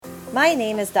My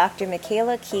name is Dr.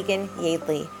 Michaela Keegan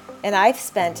Yadley, and I've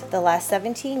spent the last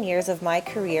 17 years of my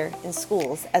career in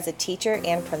schools as a teacher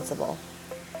and principal.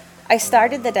 I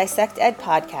started the Dissect Ed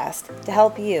podcast to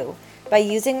help you by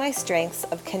using my strengths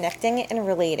of connecting and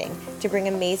relating to bring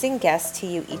amazing guests to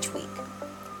you each week.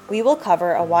 We will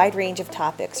cover a wide range of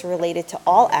topics related to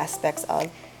all aspects of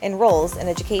and roles in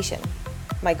education.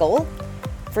 My goal?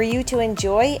 For you to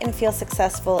enjoy and feel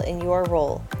successful in your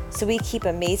role, so we keep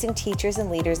amazing teachers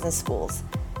and leaders in schools.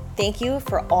 Thank you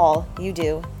for all you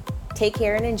do. Take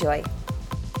care and enjoy.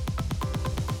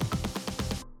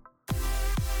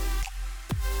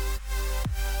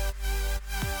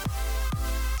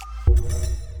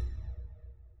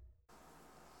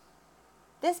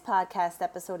 This podcast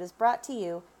episode is brought to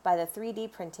you by the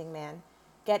 3D Printing Man.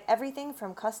 Get everything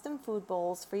from custom food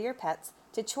bowls for your pets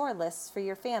to chore lists for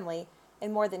your family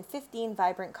in more than 15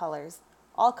 vibrant colors,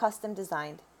 all custom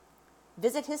designed.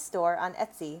 Visit his store on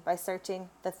Etsy by searching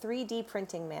The 3D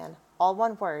Printing Man, all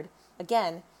one word.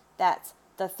 Again, that's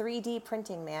The 3D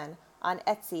Printing Man on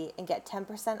Etsy and get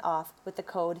 10% off with the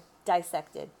code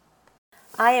DISSECTED.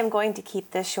 I am going to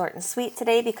keep this short and sweet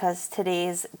today because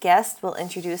today's guest will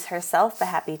introduce herself. A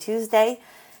happy Tuesday.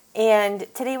 And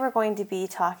today we're going to be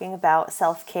talking about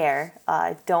self-care.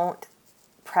 Don't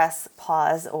press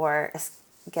pause or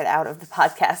get out of the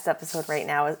podcast episode right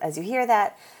now as you hear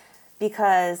that,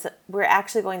 because we're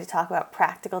actually going to talk about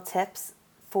practical tips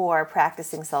for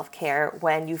practicing self-care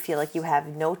when you feel like you have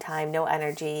no time, no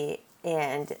energy,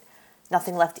 and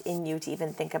nothing left in you to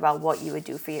even think about what you would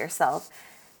do for yourself.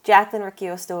 Jacqueline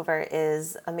Riccio-Stover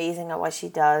is amazing at what she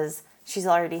does. She's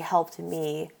already helped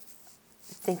me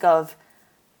think of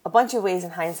a bunch of ways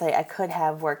in hindsight I could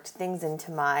have worked things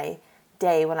into my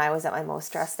day when I was at my most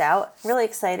stressed out. I'm really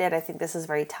excited. I think this is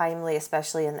very timely,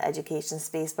 especially in the education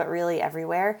space, but really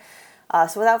everywhere.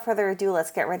 So without further ado, let's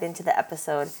get right into the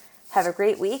episode. Have a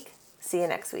great week. See you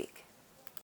next week.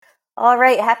 All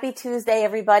right. Happy Tuesday,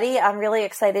 everybody. I'm really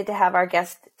excited to have our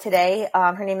guest today.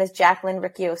 Her name is Jacqueline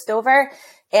Riccio-Stover,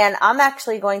 and I'm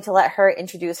actually going to let her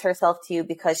introduce herself to you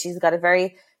because she's got a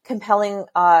very compelling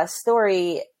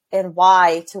story and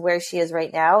why to where she is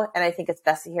right now. And I think it's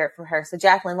best to hear it from her. So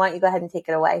Jacqueline, why don't you go ahead and take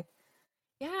it away?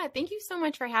 Yeah, thank you so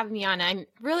much for having me on. I'm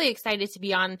really excited to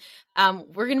be on.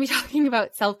 We're going to be talking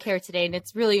about self-care today, and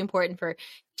it's really important for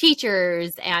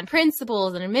teachers and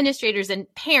principals and administrators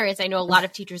and parents. I know a lot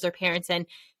of teachers are parents, and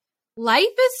life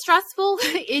is stressful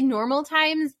in normal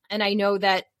times. And I know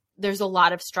that there's a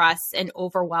lot of stress and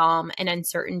overwhelm and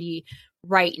uncertainty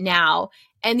right now.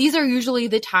 And these are usually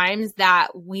the times that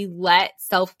we let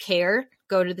self-care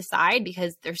go to the side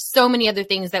because there's so many other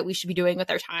things that we should be doing with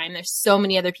our time. There's so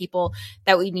many other people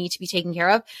that we need to be taking care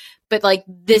of. But like,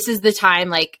 this is the time,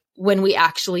 like, when we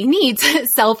actually need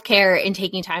self-care and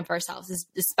taking time for ourselves,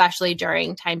 especially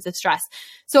during times of stress.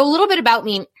 So a little bit about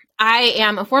me. I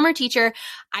am a former teacher.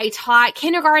 I taught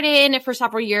kindergarten for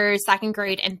several years, second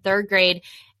grade and third grade.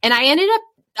 And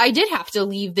I did have to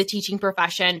leave the teaching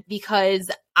profession because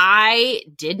I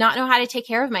did not know how to take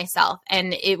care of myself.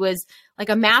 And it was like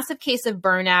a massive case of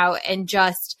burnout and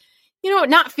just,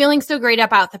 not feeling so great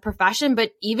about the profession,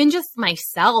 but even just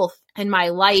myself and my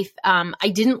life. I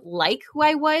didn't like who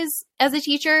I was as a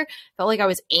teacher. Felt like I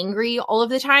was angry all of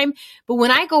the time. But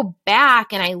when I go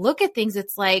back and I look at things,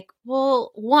 it's like,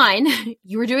 well, one,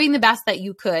 you were doing the best that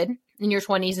you could in your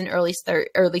 20s and early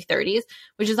 30s,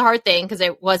 which is a hard thing because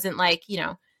it wasn't like,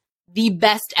 the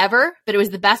best ever, but it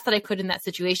was the best that I could in that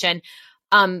situation.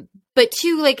 But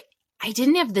two, like, I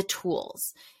didn't have the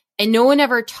tools, and no one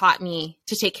ever taught me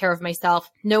to take care of myself.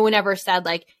 No one ever said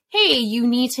like, hey, you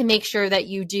need to make sure that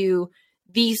you do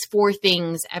these 4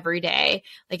 things every day.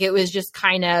 Like, it was just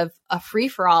kind of a free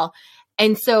for all.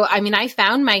 And so, I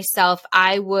found myself,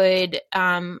 I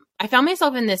found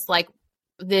myself in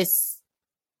this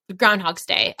Groundhog's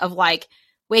Day of like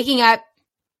waking up,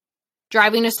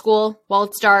 driving to school while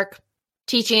it's dark,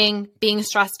 teaching, being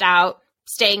stressed out,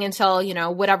 staying until,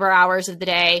 whatever hours of the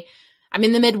day. I'm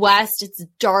in the Midwest. It's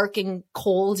dark and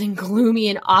cold and gloomy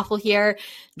and awful here.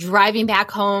 Driving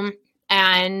back home,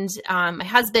 and my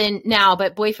husband now,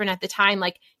 but boyfriend at the time,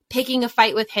 like picking a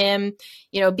fight with him,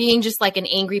 being just like an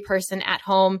angry person at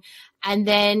home, and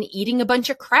then eating a bunch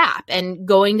of crap and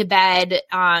going to bed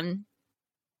and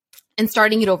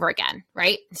starting it over again,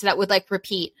 right? So that would like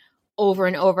repeat over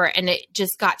and over. And it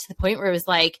just got to the point where it was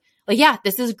like, yeah,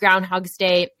 this is Groundhog's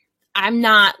Day. I'm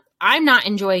not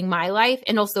enjoying my life.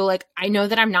 And also, like, I know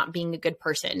that I'm not being a good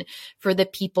person for the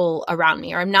people around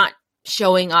me, or I'm not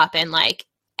showing up and like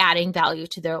adding value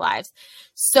to their lives.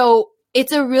 So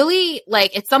it's a really,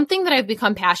 like, it's something that I've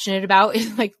become passionate about,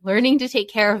 is like learning to take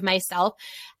care of myself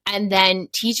and then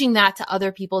teaching that to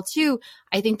other people too.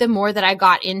 I think the more that I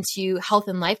got into health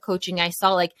and life coaching, I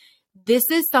saw like, this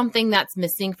is something that's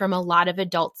missing from a lot of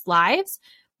adults' lives.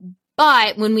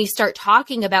 But when we start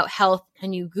talking about health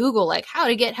and you Google like how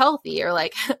to get healthy or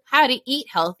like how to eat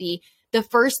healthy, the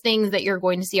first things that you're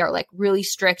going to see are like really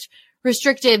strict,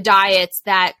 restrictive diets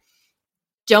that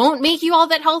don't make you all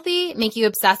that healthy, make you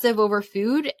obsessive over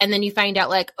food. And then you find out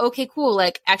like, okay, cool.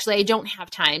 Like, actually, I don't have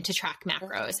time to track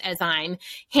macros as I'm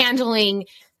handling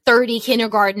 30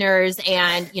 kindergartners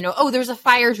and, you know, oh, there's a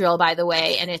fire drill, by the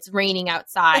way, and it's raining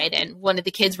outside and one of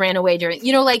the kids ran away during,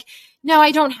 you know, like, no,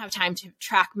 I don't have time to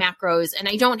track macros and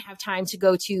I don't have time to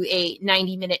go to a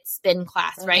 90-minute spin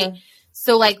class, right?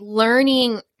 So like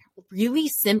learning really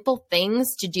simple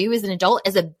things to do as an adult,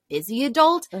 as a busy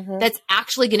adult, that's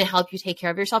actually going to help you take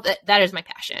care of yourself. That is my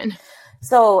passion.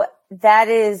 So that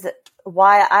is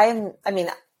why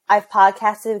I've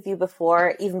podcasted with you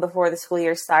before, even before the school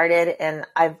year started, and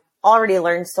I've already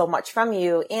learned so much from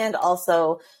you. And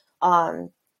also,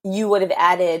 you would have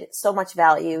added so much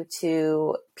value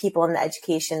to people in the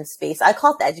education space. I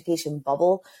call it the education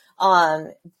bubble,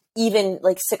 even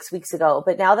like 6 weeks ago.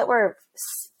 But now that we're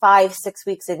 5-6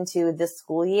 weeks into this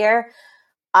school year,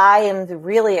 I am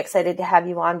really excited to have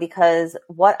you on, because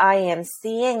what I am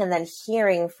seeing and then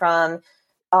hearing from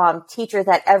teachers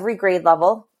at every grade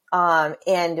level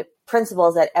and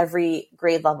principals at every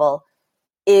grade level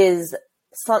is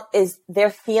they're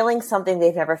feeling something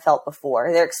they've never felt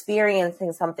before. They're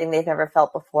experiencing something they've never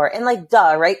felt before. And like,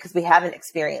 duh, right? Because we haven't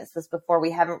experienced this before.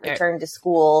 We haven't returned to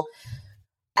school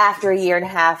after a year and a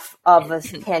half of a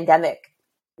pandemic,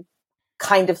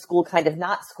 kind of school, kind of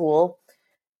not school.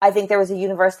 I think there was a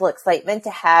universal excitement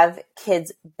to have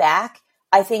kids back.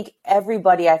 I think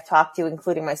everybody I've talked to,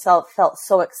 including myself, felt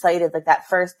so excited. Like that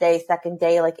first day, second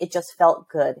day, like it just felt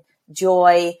good.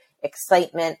 Joy,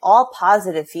 excitement, all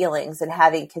positive feelings and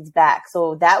having kids back.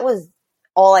 So that was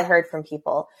all I heard from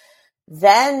people.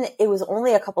 Then it was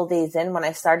only a couple days in when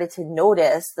I started to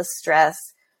notice the stress,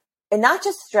 and not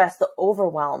just stress, the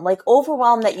overwhelm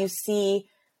that you see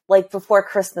like before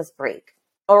Christmas break,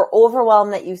 or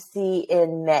overwhelm that you see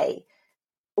in May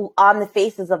on the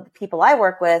faces of the people I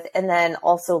work with. And then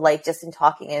also like just in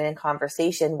talking and in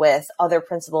conversation with other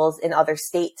principals in other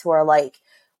states who are like,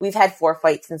 we've had 4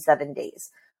 fights in 7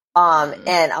 days. And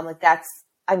I'm like,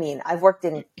 I've worked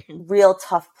in real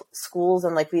tough schools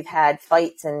and like we've had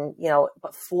fights and, you know,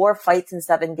 but 4 fights in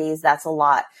 7 days, that's a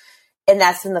lot. And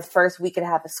that's in the first week and a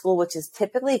half of school, which is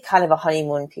typically kind of a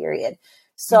honeymoon period.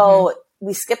 So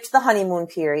we skipped the honeymoon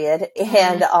period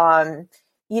and,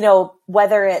 you know,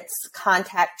 whether it's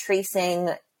contact tracing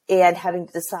and having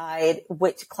to decide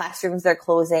which classrooms they're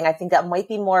closing, I think that might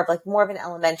be more of an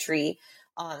elementary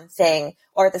thing,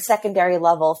 or at the secondary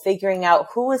level, figuring out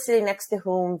who is sitting next to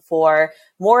whom for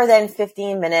more than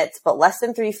 15 minutes, but less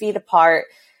than 3 feet apart,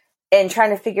 and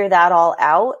trying to figure that all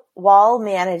out while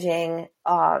managing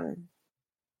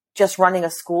just running a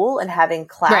school and having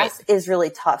class is really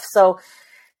tough. So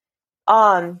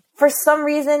for some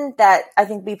reason that I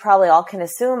think we probably all can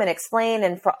assume and explain,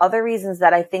 and for other reasons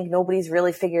that I think nobody's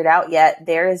really figured out yet,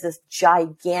 there is this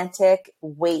gigantic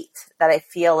weight that I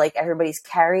feel like everybody's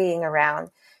carrying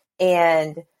around.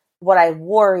 And what I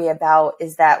worry about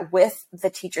is that with the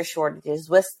teacher shortages,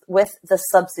 with the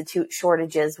substitute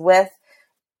shortages, with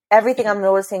everything I'm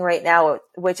noticing right now,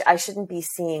 which I shouldn't be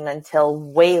seeing until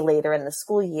way later in the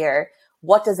school year,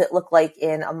 what does it look like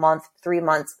in a month, 3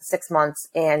 months, 6 months,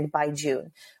 and by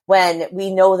June, when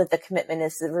we know that the commitment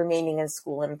is remaining in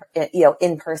school and, you know,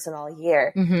 in person all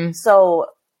year. So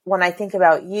when I think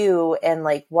about you and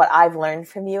like what I've learned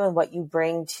from you and what you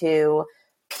bring to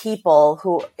people,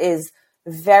 who is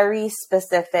very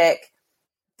specific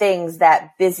things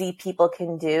that busy people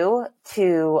can do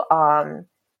to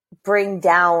bring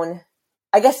down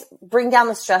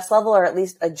the stress level, or at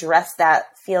least address that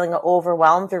feeling of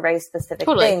overwhelm through very specific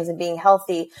things and being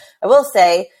healthy. I will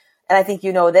say, and I think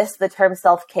you know this, the term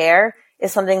self-care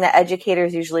is something that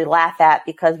educators usually laugh at,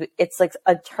 because it's like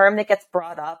a term that gets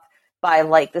brought up by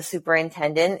like the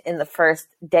superintendent in the first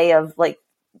day of like,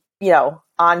 you know,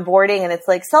 onboarding. And it's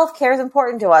like, self-care is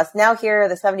important to us. Now here are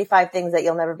the 75 things that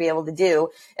you'll never be able to do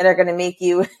and are going to make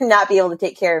you not be able to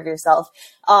take care of yourself.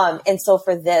 And so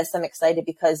for this, I'm excited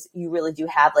because you really do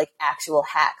have like actual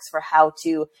hacks for how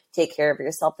to take care of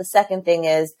yourself. The second thing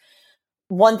is,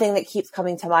 one thing that keeps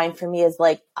coming to mind for me is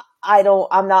like,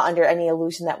 I'm not under any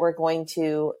illusion that we're going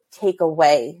to take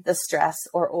away the stress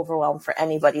or overwhelm for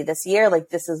anybody this year. Like,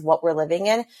 this is what we're living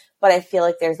in. But I feel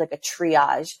like there's like a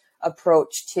triage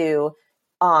approach to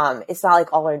it's not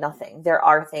like all or nothing. There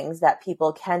are things that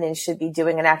people can and should be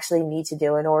doing and actually need to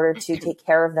do in order to take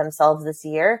care of themselves this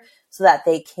year so that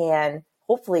they can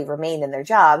hopefully remain in their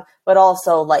job, but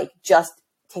also like just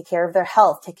take care of their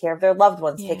health, take care of their loved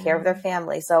ones, take care of their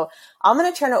family. So I'm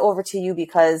going to turn it over to you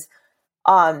because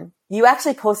you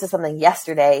actually posted something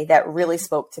yesterday that really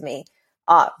spoke to me.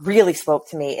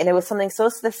 And it was something so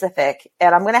specific,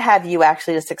 and I'm going to have you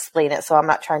actually just explain it. So I'm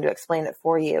not trying to explain it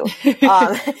for you.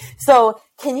 So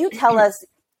can you tell us,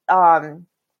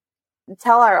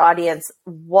 tell our audience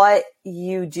what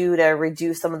you do to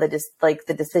reduce some of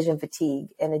the decision fatigue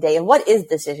in a day, and what is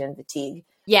decision fatigue?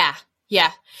 Yeah.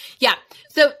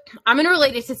 So I'm going to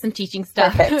relate it to some teaching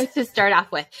stuff to start off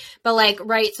with, but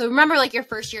right. So remember your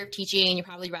first year of teaching, you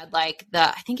probably read I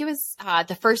think it was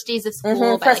the First Days of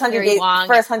School by first Carrie Wong.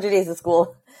 First 100 Days of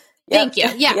School. Yep. Thank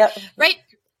you. Yeah. Yep. Right.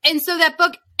 And so that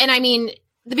book, and I mean,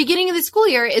 the beginning of the school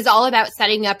year is all about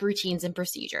setting up routines and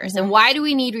procedures. And why do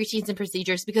we need routines and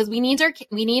procedures? Because we need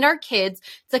our kids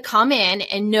to come in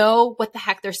and know what the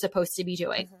heck they're supposed to be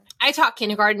doing. I taught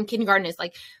kindergarten. Kindergarten is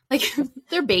like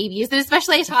they're babies. And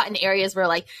especially I taught in areas where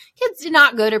kids did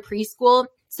not go to preschool.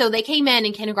 So they came in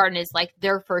and kindergarten is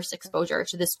their first exposure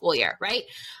to the school year, right?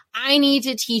 I need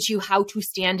to teach you how to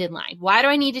stand in line. Why do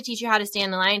I need to teach you how to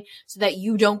stand in line? So that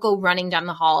you don't go running down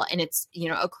the hall and it's,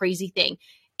 a crazy thing.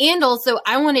 And also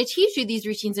I want to teach you these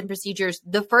routines and procedures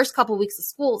the first couple weeks of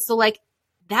school. So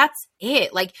that's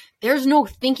it. There's no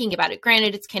thinking about it.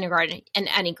 Granted, it's kindergarten in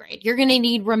any grade. You're going to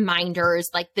need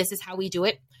reminders this is how we do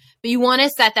it. But you want to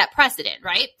set that precedent,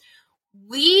 right?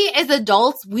 We as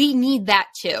adults, we need that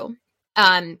too.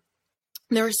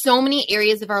 There are so many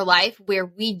areas of our life where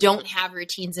we don't have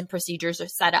routines and procedures or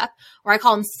set up, or I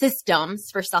call them systems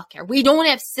for self-care. We don't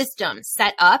have systems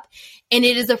set up, and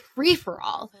it is a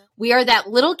free-for-all. We are that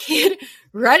little kid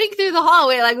running through the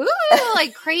hallway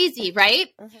ooh, crazy, right?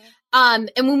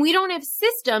 And when we don't have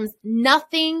systems,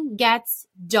 nothing gets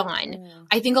done.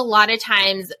 I think a lot of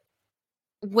times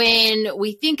when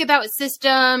we think about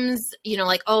systems,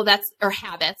 or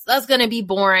habits, that's going to be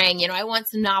boring. I want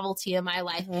some novelty in my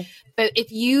life. But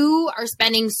if you are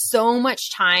spending so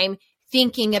much time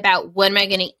thinking about what am I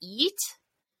going to eat?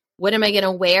 What am I going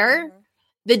to wear?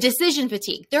 The decision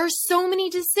fatigue. There are so many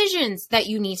decisions that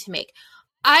you need to make.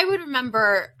 I would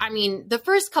remember, the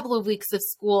first couple of weeks of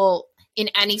school in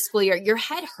any school year, your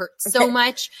head hurts so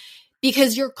much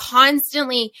because you're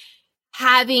constantly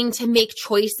having to make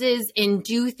choices and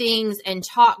do things and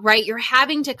talk, right? You're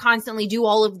having to constantly do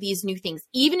all of these new things.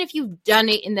 Even if you've done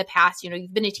it in the past,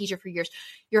 you've been a teacher for years,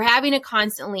 you're having to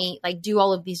constantly do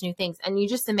all of these new things. And you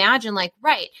just imagine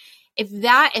right, if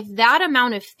that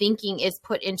amount of thinking is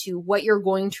put into what you're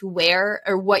going to wear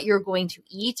or what you're going to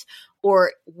eat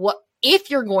or if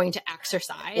you're going to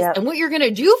exercise and what you're going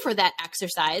to do for that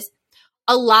exercise,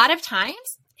 a lot of times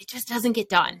it just doesn't get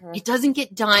done. It doesn't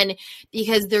get done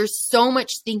because there's so much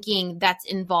thinking that's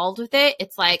involved with it.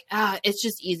 It's it's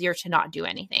just easier to not do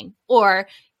anything, or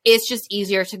it's just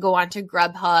easier to go onto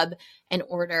Grubhub and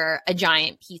order a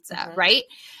giant pizza, right?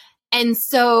 And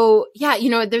so,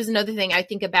 there's another thing I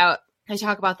think about. I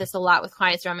talk about this a lot with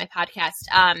clients around my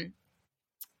podcast.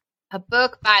 A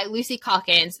book by Lucy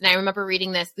Calkins, and I remember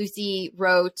reading this. Lucy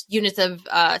wrote Units of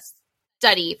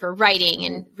Study for Writing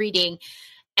and Reading.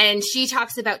 And she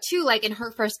talks about too, in her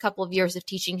first couple of years of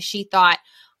teaching, she thought,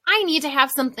 I need to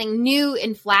have something new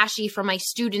and flashy for my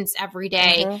students every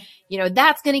day.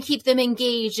 That's going to keep them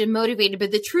engaged and motivated.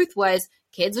 But the truth was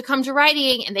kids would come to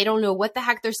writing and they don't know what the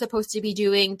heck they're supposed to be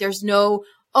doing. There's no,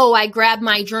 I grab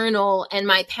my journal and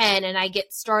my pen and I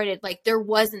get started. There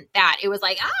wasn't that. It was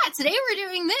today we're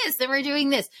doing this and we're doing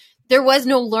this. There was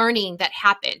no learning that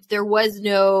happened. There was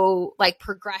no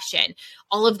progression.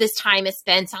 All of this time is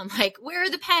spent on where are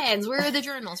the pens? Where are the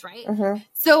journals? Right.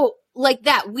 So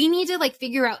that, we need to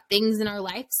figure out things in our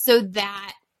life so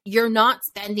that you're not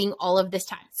spending all of this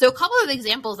time. So a couple of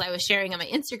examples I was sharing on my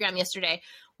Instagram yesterday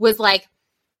was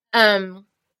when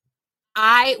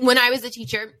I was a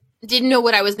teacher, didn't know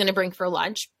what I was going to bring for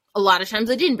lunch. A lot of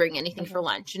times I didn't bring anything for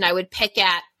lunch, and I would pick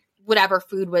at whatever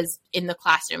food was in the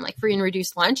classroom, free and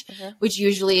reduced lunch, which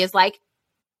usually is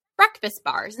breakfast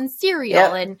bars and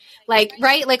cereal and right?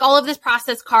 All of this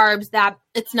processed carbs that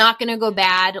it's not going to go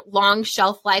bad, long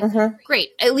shelf life. Great.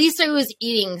 At least I was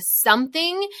eating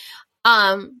something.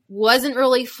 Wasn't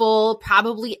really full,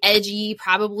 probably edgy,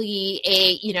 probably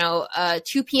a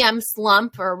 2 p.m.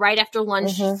 slump or right after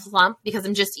lunch slump because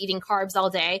I'm just eating carbs all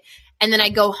day. And then I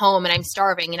go home and I'm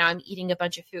starving and I'm eating a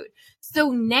bunch of food. So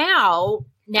now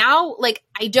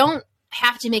I don't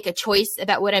have to make a choice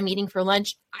about what I'm eating for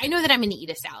lunch. I know that I'm going to eat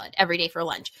a salad every day for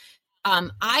lunch.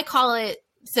 I call it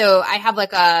So I have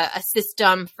like a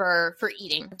system for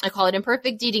eating. I call it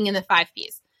imperfect eating in the 5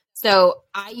 Ps. So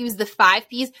I use the 5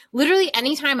 Ps literally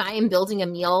anytime I am building a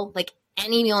meal, like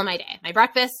any meal in my day, my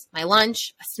breakfast, my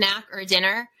lunch, a snack, or a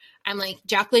dinner. I'm like,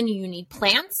 Jacqueline, you need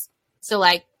plants. So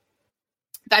like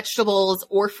vegetables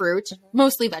or fruit,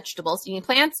 mostly vegetables. You need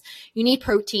plants, you need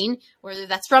protein, whether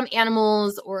that's from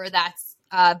animals or that's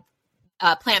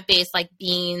plant-based like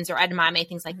beans or edamame,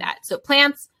 things like that. So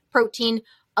plants, protein,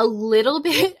 a little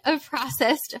bit of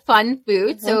processed fun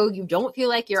food. So you don't feel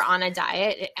like you're on a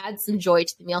diet. It adds some joy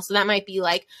to the meal. So that might be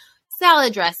like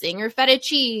salad dressing or feta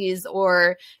cheese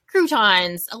or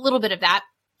croutons, a little bit of that.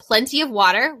 Plenty of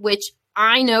water, which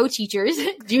I know teachers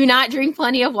do not drink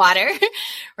plenty of water,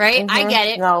 right? I get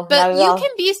it. No, but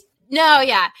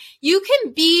you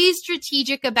can be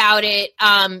strategic about it.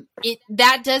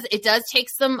 It does take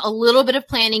a little bit of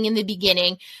planning in the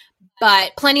beginning,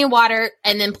 but plenty of water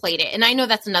and then plate it. And I know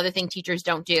that's another thing teachers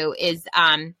don't do is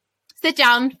sit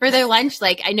down for their lunch.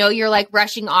 Like I know you're like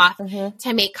rushing off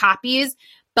to make copies,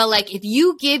 but like if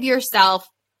you give yourself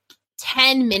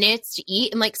 10 minutes to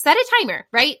eat and like set a timer,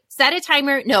 right? Set a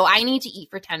timer. No, I need to eat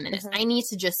for 10 minutes. I need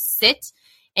to just sit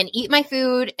and eat my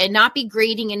food and not be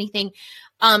grading anything.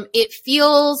 It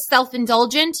feels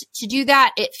self-indulgent to do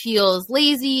that. It feels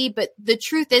lazy, but the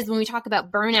truth is when we talk about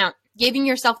burnout, giving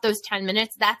yourself those 10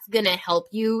 minutes, that's going to help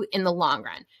you in the long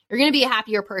run. You're going to be a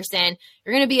happier person.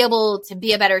 You're going to be able to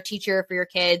be a better teacher for your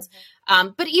kids.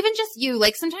 But even just you,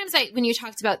 like sometimes when you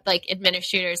talked about like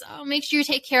administrators, make sure you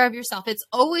take care of yourself. It's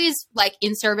always like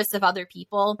in service of other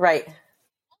people. Right.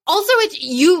 Also, it's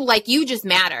you just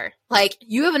matter. Like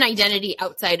you have an identity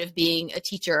outside of being a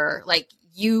teacher. Like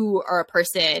you are a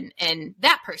person and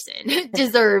that person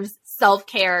deserves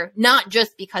self-care, not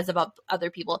just because of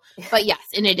other people, but yes,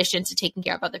 in addition to taking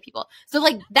care of other people. So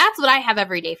like, that's what I have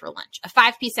every day for lunch, a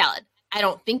 5-piece salad. I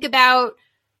don't think about,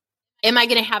 am I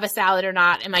going to have a salad or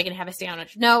not? Am I going to have a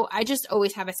sandwich? No, I just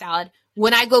always have a salad.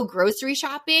 When I go grocery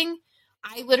shopping,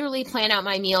 I literally plan out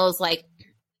my meals like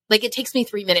it takes me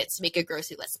 3 minutes to make a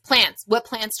grocery list. Plants. What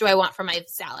plants do I want for my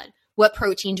salad? What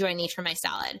protein do I need for my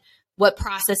salad? What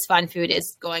processed fun food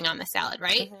is going on the salad,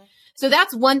 right? So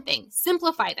that's one thing.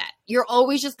 Simplify that. You're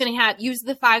always just going to use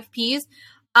the 5 Ps.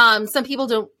 Some people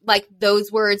don't like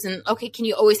those words and okay, can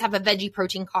you always have a veggie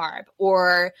protein carb?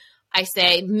 Or I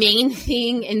say main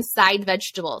thing inside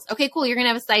vegetables. Okay, cool. You're going to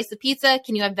have a slice of pizza.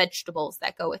 Can you have vegetables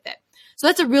that go with it? So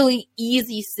that's a really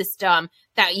easy system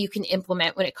that you can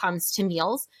implement when it comes to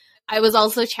meals. I was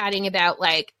also chatting about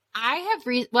like, it's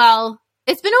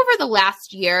been over the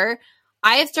last year.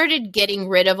 I have started getting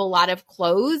rid of a lot of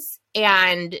clothes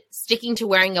and sticking to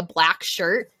wearing a black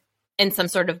shirt and some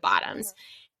sort of bottoms.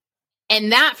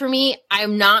 And that for me,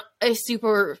 I'm not a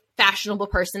super fashionable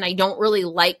person. I don't really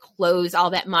like clothes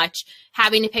all that much.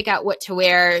 Having to pick out what to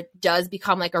wear does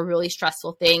become like a really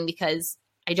stressful thing because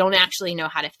I don't actually know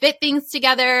how to fit things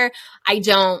together.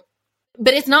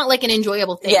 But it's not like an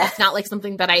enjoyable thing. Yeah. It's not like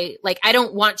something that I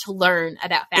don't want to learn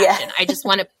about fashion. Yeah. I just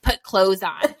want to put clothes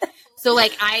on. So I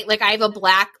have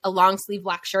a long sleeve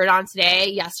black shirt on today.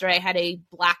 Yesterday I had a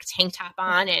black tank top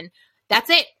on and that's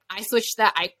it. I switched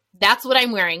that. That's what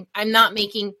I'm wearing. I'm not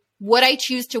making what I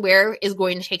choose to wear is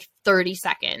going to take 30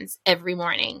 seconds every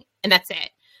morning and that's it.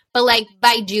 But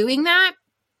by doing that,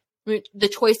 the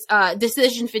choice,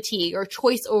 decision fatigue or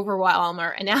choice overwhelm or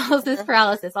analysis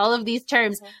paralysis, all of these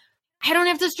terms, I don't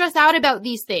have to stress out about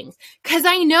these things because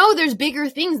I know there's bigger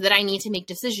things that I need to make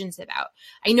decisions about.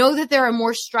 I know that there are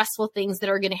more stressful things that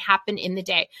are going to happen in the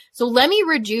day. So let me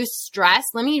reduce stress.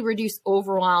 Let me reduce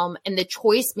overwhelm and the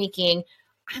choice making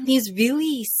on these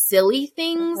really silly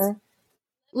things.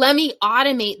 Let me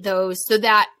automate those so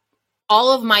that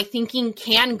all of my thinking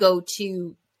can go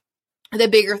to the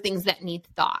bigger things that need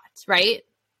thought, right?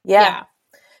 Yeah.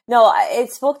 No,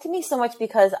 it spoke to me so much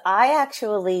because I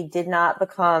actually did not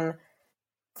become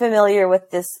familiar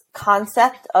with this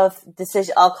concept of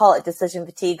decision. I'll call it decision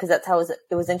fatigue because that's how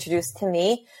it was introduced to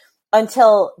me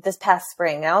until this past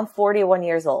spring. Now I'm 41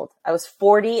 years old. I was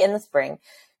 40 in the spring.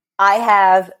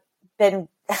 I've been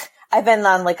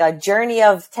on like a journey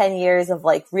of 10 years of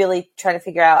like really trying to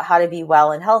figure out how to be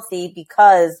well and healthy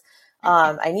because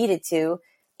I needed to.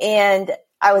 And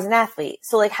I was an athlete.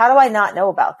 So like, how do I not know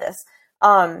about this?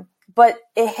 But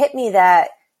it hit me that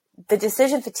the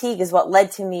decision fatigue is what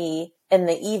led to me in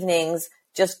the evenings,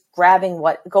 just grabbing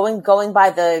going by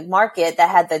the market that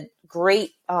had the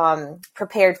great,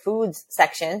 prepared foods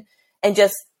section. And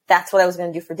just, that's what I was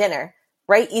going to do for dinner.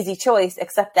 Right. Easy choice,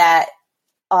 except that,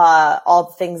 all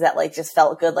the things that like just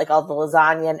felt good, like all the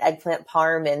lasagna and eggplant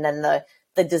parm and then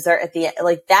the dessert at the end,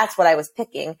 like that's what I was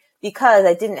picking because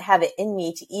I didn't have it in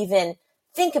me to even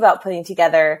think about putting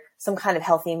together some kind of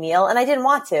healthy meal, and I didn't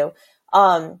want to.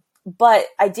 But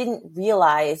I didn't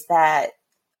realize that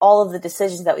all of the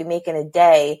decisions that we make in a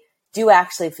day do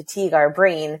actually fatigue our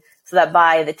brain, so that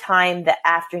by the time the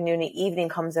afternoon and evening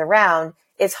comes around,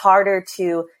 it's harder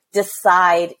to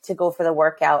decide to go for the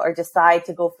workout or decide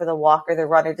to go for the walk or the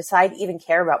run or decide to even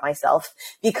care about myself,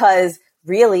 because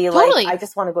really, Totally. like, I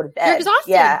just want to go to bed. You're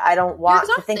exhausted. Yeah, I don't want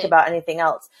to think exhausted. about anything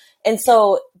else. And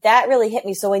so that really hit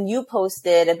me. So when you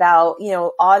posted about, you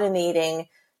know, automating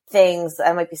things,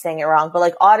 I might be saying it wrong, but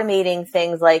like automating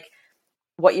things like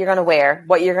what you're going to wear,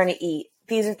 what you're going to eat,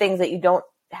 these are things that you don't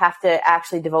have to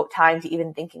actually devote time to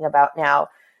even thinking about now.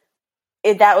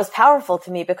 That was powerful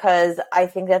to me, because I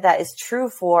think that that is true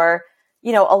for,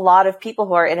 you know, a lot of people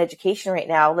who are in education right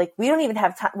now. Like, we don't even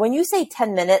have time. When you say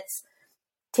 10 minutes,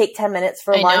 take 10 minutes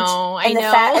for lunch. I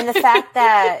know. And the fact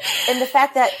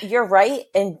that you're right.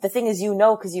 And the thing is, you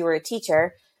know, because you were a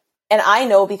teacher, and I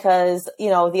know because, you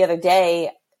know, the other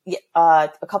day, a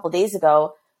couple days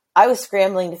ago, I was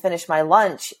scrambling to finish my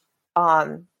lunch.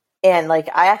 And like,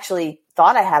 I actually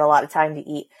thought I had a lot of time to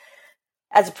eat.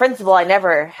 As a principal, I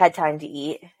never had time to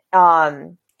eat.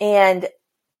 And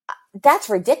that's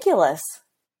ridiculous.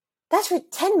 That's for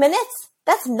 10 minutes.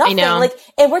 That's nothing. Like,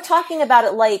 and we're talking about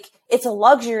it like it's a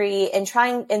luxury, and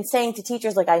trying and saying to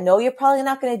teachers, like, I know you're probably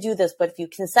not going to do this, but if you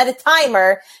can set a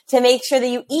timer to make sure that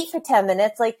you eat for 10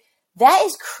 minutes, like, that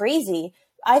is crazy.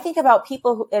 I think about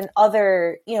people who, in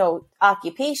other, you know,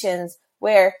 occupations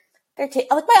where they're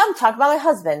I'm talking about my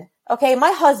husband. Okay.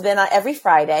 My husband, on every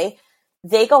Friday,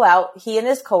 they go out, he and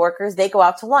his coworkers, they go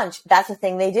out to lunch. That's the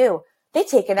thing they do. They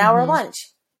take an hour lunch.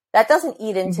 That doesn't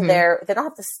eat into they don't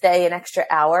have to stay an extra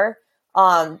hour.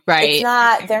 It's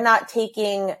not, they're not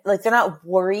taking, like, they're not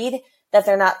worried that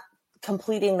they're not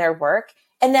completing their work.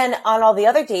 And then on all the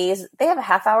other days, they have a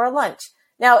half-hour lunch.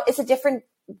 Now, it's a different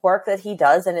work that he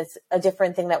does, and it's a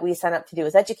different thing that we sign up to do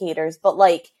as educators, but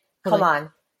like, come on,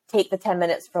 take the 10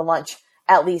 minutes for lunch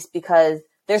at least, because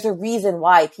there's a reason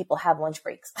why people have lunch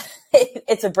breaks.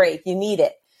 It's a break. You need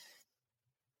it.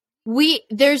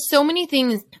 There's so many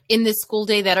things in this school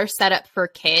day that are set up for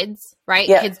kids, right?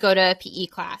 Yeah. Kids go to PE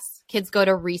class, kids go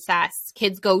to recess,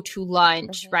 kids go to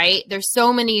lunch, right? There's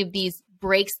so many of these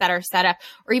breaks that are set up.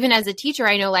 Or even as a teacher,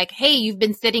 I know, like, hey, you've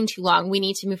been sitting too long. We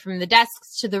need to move from the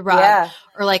desks to the rug. Yeah.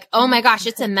 Or like, oh my gosh,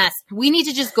 it's a mess. We need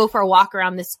to just go for a walk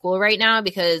around this school right now,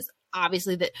 because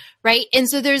obviously that, right? And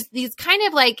so there's these kind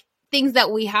of like things that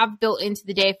we have built into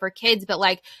the day for kids, but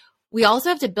like, we also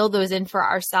have to build those in for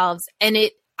ourselves. And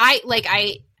I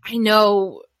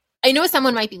know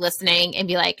someone might be listening and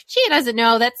be like, she doesn't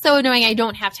know. That's so annoying. I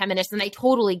don't have 10 minutes. And I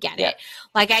totally get it.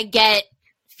 Like, I get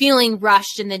feeling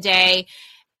rushed in the day.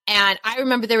 And I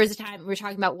remember there was a time we were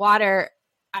talking about water.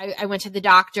 I went to the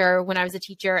doctor when I was a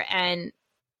teacher, and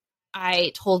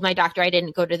I told my doctor I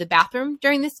didn't go to the bathroom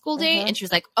during the school day. And she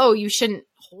was like, oh, you shouldn't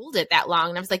hold it that long.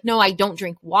 And I was like, no, I don't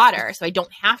drink water, so I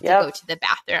don't have to go to the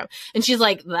bathroom. And she's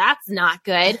like, that's not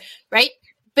good. Right.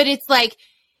 But it's like,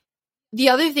 the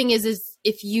other thing is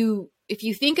if you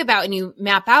think about and you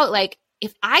map out, like,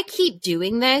 if I keep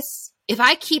doing this, if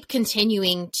I keep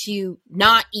continuing to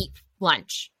not eat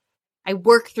lunch, I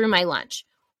work through my lunch,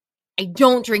 I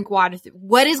don't drink water,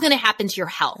 what is going to happen to your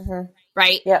health?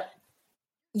 Right? Yep.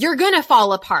 You're going to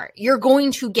fall apart. You're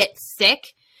going to get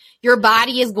sick. Your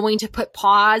body is going to put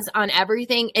pause on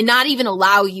everything and not even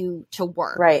allow you to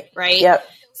work. Right. Right. Yep.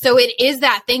 So it is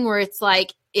that thing where it's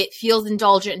like, it feels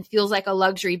indulgent and feels like a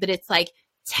luxury, but it's like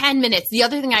 10 minutes. The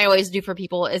other thing I always do for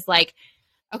people is like,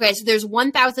 okay, so there's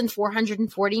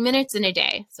 1,440 minutes in a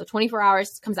day. So 24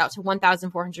 hours comes out to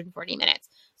 1,440 minutes.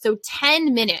 So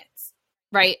 10 minutes,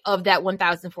 right, of that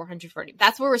 1,440.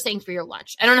 That's what we're saying for your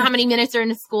lunch. I don't know how many minutes are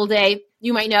in a school day.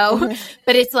 You might know,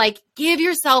 but it's like, give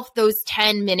yourself those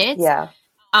 10 minutes. Yeah.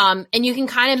 And you can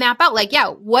kind of map out like,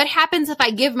 what happens if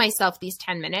I give myself these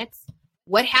 10 minutes?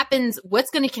 What happens?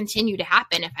 What's going to continue to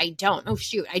happen if I don't? Oh,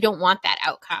 shoot, I don't want that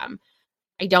outcome.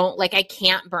 I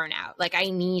can't burn out. Like,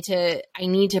 I need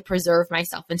to preserve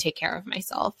myself and take care of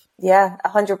myself. Yeah,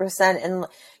 100%. And,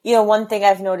 you know, one thing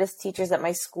I've noticed teachers at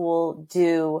my school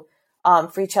do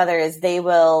for each other is they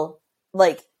will,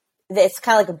 like, it's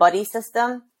kind of like a buddy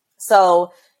system.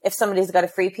 So if somebody's got a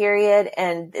free period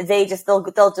and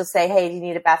they'll just say, hey, do you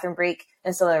need a bathroom break?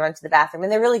 And so they run to the bathroom.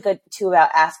 And they're really good too about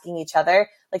asking each other,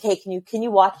 like, hey, can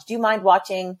you watch, do you mind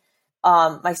watching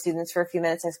my students for a few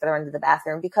minutes? I just got to run to the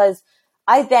bathroom. Because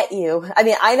I bet you, I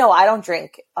mean, I know I don't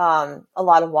drink a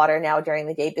lot of water now during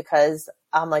the day, because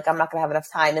I'm like, I'm not going to have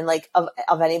enough time. And like of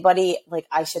anybody, like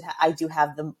I do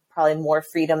have probably more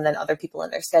freedom than other people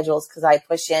in their schedules, because I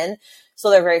push in. So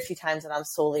there are very few times that I'm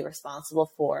solely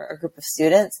responsible for a group of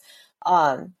students.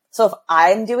 So if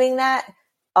I'm doing that,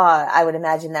 I would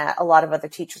imagine that a lot of other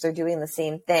teachers are doing the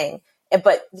same thing.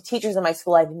 But the teachers in my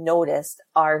school, I've noticed,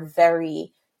 are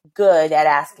very good at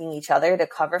asking each other to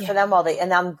cover for them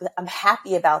and I'm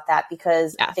happy about that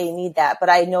because they need that. But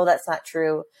I know that's not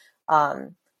true,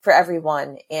 for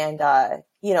everyone. And,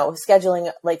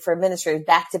 scheduling like for administrators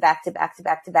back to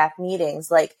back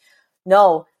meetings, like,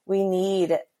 no, we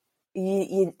need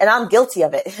you, and I'm guilty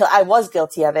of it. I was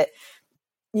guilty of it.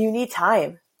 You need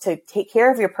time to take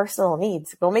care of your personal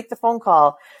needs. Go make the phone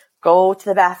call, go to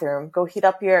the bathroom, go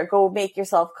go make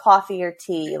yourself coffee or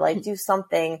tea, like do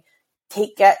something,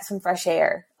 get some fresh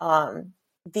air.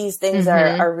 These things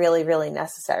are really, really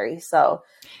necessary. So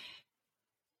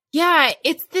yeah,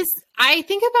 I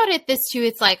think about it this too.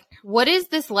 It's like, what is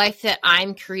this life that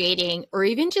I'm creating? Or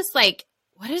even just like,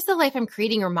 what is the life I'm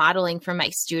creating or modeling for my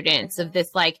students of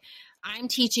this, like, I'm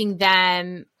teaching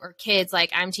them, or kids,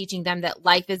 like I'm teaching them that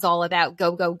life is all about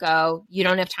go, go, go. You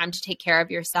don't have time to take care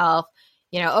of yourself.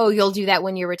 Oh, you'll do that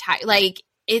when you're retired. Like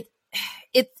it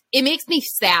makes me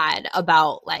sad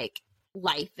about like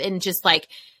life and just like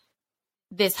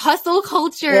this hustle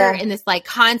culture and this like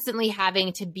constantly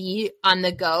having to be on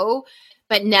the go,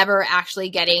 but never actually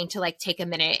getting to like take a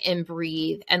minute and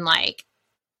breathe and like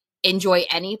enjoy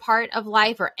any part of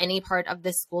life or any part of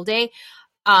the school day.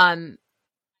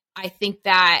 I think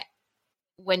that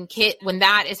when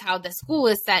that is how the school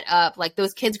is set up, like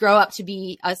those kids grow up to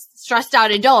be a stressed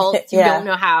out adults who don't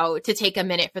know how to take a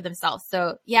minute for themselves.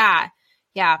 So yeah.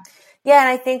 And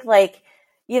I think like,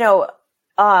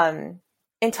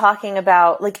 in talking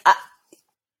about like, a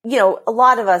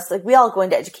lot of us, like we all go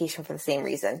into education for the same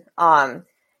reason.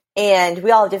 And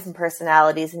we all have different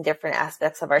personalities and different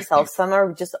aspects of ourselves. Some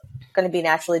are just going to be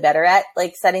naturally better at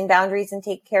like setting boundaries and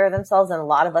taking care of themselves. And a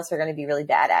lot of us are going to be really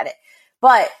bad at it.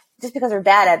 But just because we're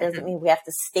bad at it doesn't mean we have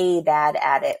to stay bad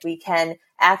at it. We can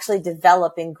actually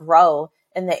develop and grow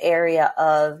in the area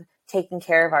of taking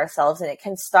care of ourselves. And it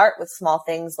can start with small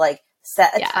things like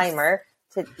set a timer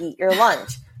to eat your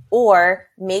lunch, or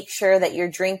make sure that you're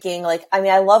drinking. Like, I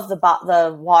mean, I love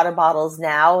the water bottles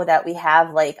now that we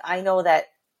have. Like, I know that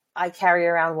I carry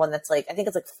around one that's like, I think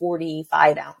it's like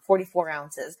 44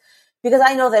 ounces, because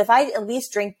I know that if I at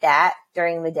least drink that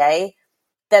during the day,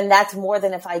 then that's more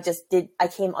than if I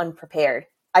came unprepared.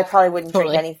 I probably wouldn't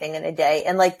drink anything in a day.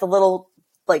 And like the little,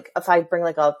 like if I bring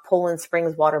like a Poland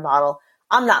Springs water bottle,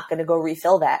 I'm not going to go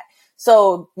refill that.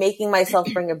 So making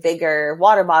myself bring a bigger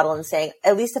water bottle and saying,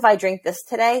 at least if I drink this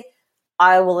today,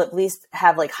 I will at least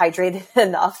have like hydrated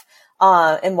enough,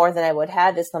 and more than I would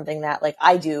have, is something that like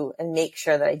I do and make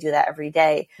sure that I do that every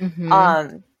day.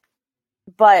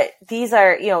 But these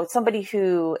are, somebody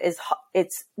who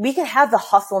we can have the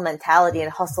hustle mentality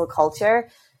and hustle culture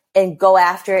and go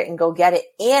after it and go get it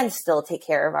and still take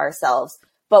care of ourselves.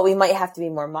 But we might have to be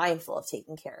more mindful of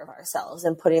taking care of ourselves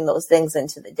and putting those things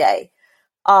into the day.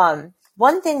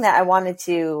 One thing that I wanted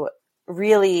to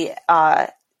really,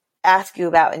 ask you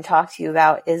about and talk to you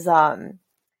about is,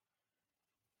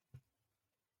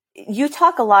 you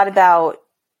talk a lot about,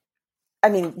 I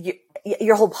mean,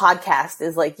 your whole podcast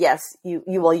is like, yes, you're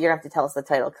going to have to tell us the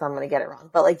title because I'm going to get it wrong.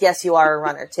 But like, yes, you are a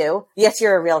runner too. Yes,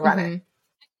 you're a real runner.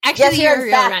 Actually, yes, you're a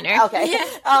real runner. Okay.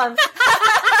 Yeah.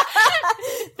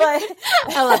 But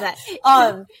I love that.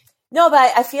 No,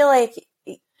 but I feel like,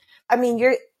 I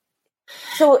mean,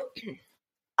 so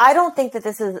I don't think that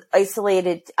this is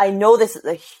isolated. I know this is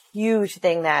a huge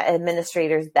thing that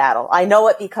administrators battle. I know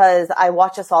it because I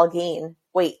watch us all gain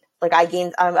weight. Like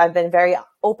I've been very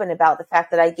open about the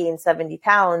fact that I gained 70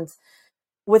 pounds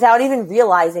without even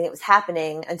realizing it was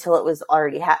happening until it was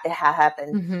already it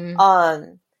happened.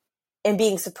 And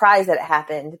being surprised that it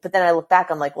happened. But then I look back,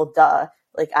 I'm like, well, duh.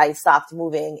 Like I stopped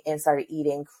moving and started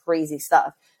eating crazy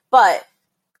stuff. But,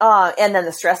 and then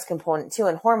the stress component too,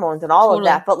 and hormones and all of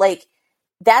that. But like,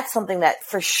 that's something that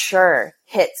for sure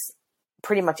hits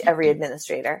pretty much every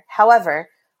administrator. However,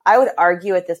 I would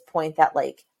argue at this point that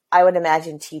like, I would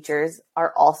imagine teachers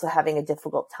are also having a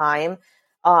difficult time,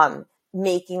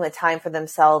 making the time for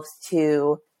themselves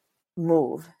to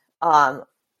move. And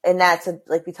that's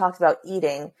like we talked about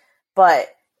eating, but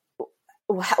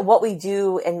what we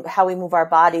do and how we move our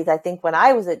bodies. I think when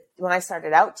I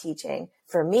started out teaching,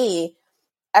 for me,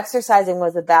 exercising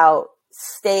was about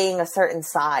staying a certain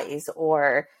size,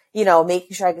 or,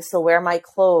 making sure I could still wear my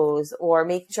clothes, or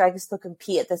making sure I could still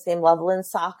compete at the same level in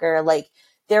soccer. Like,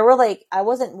 there were like, I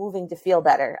wasn't moving to feel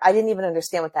better. I didn't even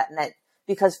understand what that meant,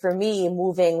 because for me,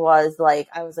 moving was like,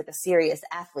 I was like a serious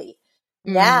athlete.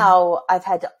 Now I've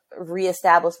had to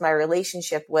reestablish my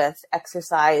relationship with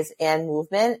exercise and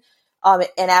movement. and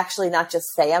actually not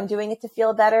just say I'm doing it to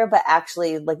feel better, but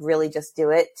actually like really just do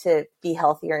it to be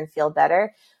healthier and feel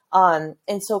better. And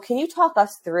so can you talk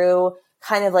us through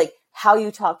kind of like how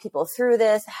you talk people through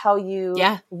this,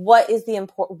 what is the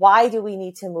why do we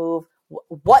need to move?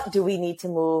 What do we need to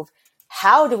move?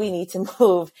 How do we need to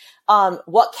move?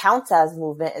 What counts as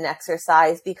movement and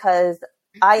exercise? Because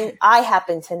I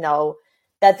happen to know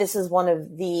that this is one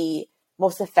of the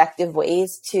most effective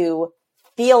ways to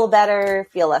feel better,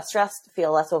 feel less stressed,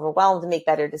 feel less overwhelmed, make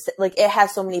better decisions. Like it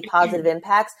has so many positive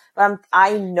impacts, but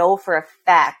I know for a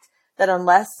fact that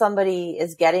unless somebody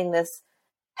is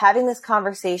having this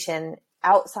conversation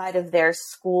outside of their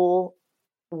school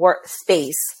work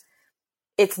space,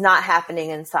 it's not happening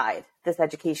inside this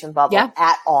education bubble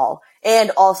at all.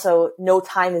 And also no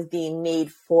time is being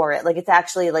made for it. Like it's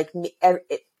actually like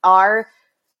our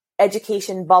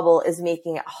education bubble is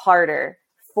making it harder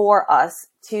for us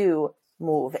to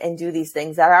move and do these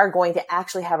things that are going to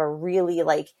actually have a really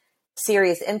like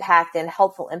serious impact and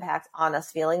helpful impact on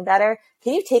us feeling better.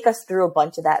 Can you take us through a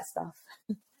bunch of that stuff?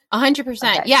 100%.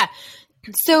 Okay. Yeah.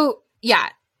 So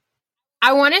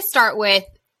I want to start with,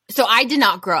 so I did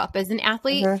not grow up as an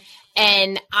athlete,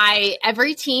 and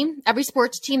every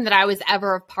sports team that I was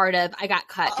ever a part of, I got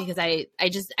cut because I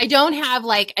don't have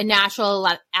like a natural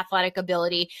athletic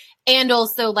ability. And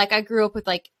also like I grew up with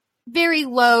like very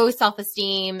low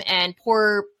self-esteem and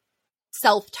poor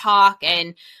self-talk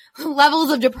and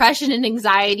levels of depression and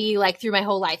anxiety like through my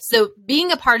whole life. So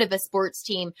being a part of a sports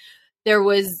team, there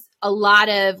was a lot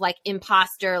of like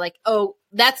imposter, like, oh,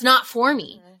 that's not for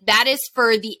me. That is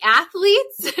for the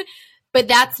athletes, but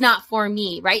that's not for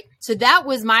me. Right. So that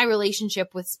was my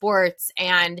relationship with sports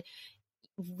and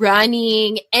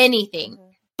running, anything.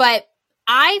 But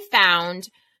I found,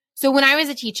 so when I was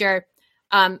a teacher,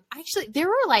 actually there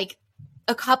were like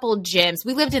a couple gyms.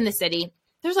 We lived in the city.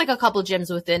 There's like a couple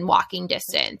gyms within walking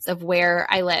distance of where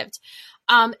I lived.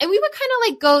 And we would kind of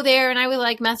like go there and I would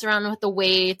like mess around with the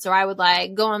weights, or I would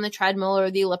like go on the treadmill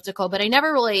or the elliptical, but I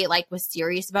never really like was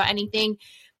serious about anything.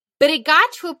 But it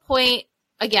got to a point,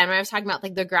 again, when I was talking about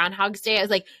like the Groundhog's Day, I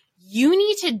was like, you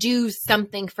need to do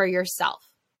something for yourself.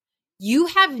 You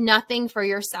have nothing for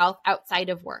yourself outside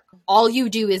of work. All you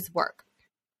do is work.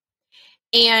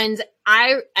 And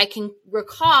I can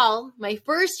recall my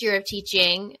first year of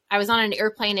teaching, I was on an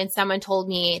airplane and someone told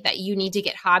me that you need to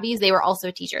get hobbies. They were also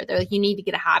a teacher. They're like, you need to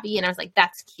get a hobby. And I was like,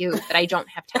 that's cute, but I don't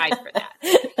have time for that.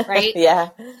 Right?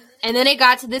 Yeah. And then it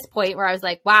got to this point where I was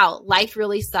like, wow, life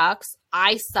really sucks.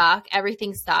 I suck.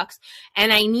 Everything sucks.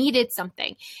 And I needed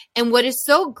something. And what is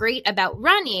so great about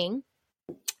running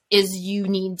is you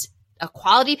need a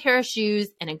quality pair of shoes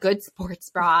and a good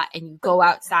sports bra, and you go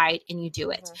outside and you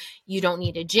do it. You don't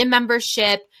need a gym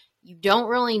membership. You don't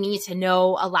really need to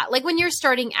know a lot. Like when you're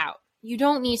starting out, you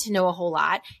don't need to know a whole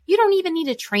lot. You don't even need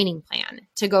a training plan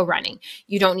to go running.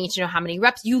 You don't need to know how many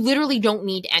reps. You literally don't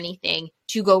need anything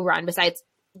to go run besides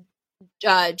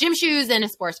gym shoes and a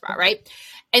sports bra, right?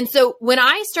 And so when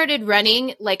I started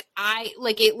running,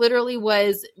 it literally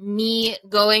was me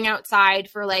going outside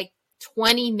for like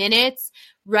 20 minutes,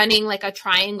 running like a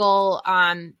triangle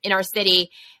in our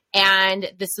city.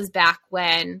 And this was back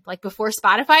when, like before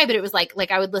Spotify, but it was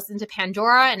like I would listen to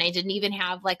Pandora, and I didn't even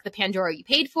have like the Pandora you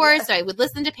paid for. So I would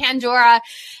listen to Pandora,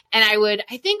 and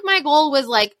I think my goal was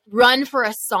like run for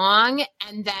a song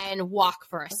and then walk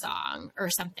for a song or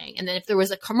something. And then if there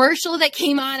was a commercial that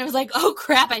came on, I was like, oh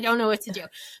crap, I don't know what to do.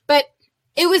 But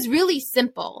it was really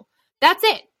simple. That's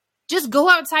it. Just go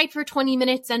outside for 20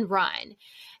 minutes and run.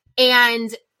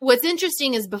 And what's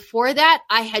interesting is before that,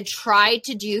 I had tried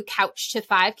to do Couch to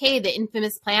 5K, the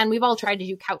infamous plan. We've all tried to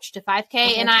do Couch to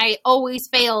 5K, and I always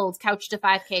failed Couch to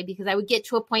 5K because I would get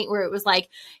to a point where it was like,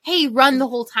 hey, run the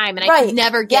whole time. And I could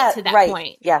never get to that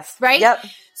point. Yes. Right? Yep.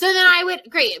 So then I would,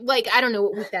 great, like, I don't know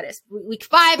what week that is, week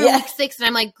 5 or week 6. And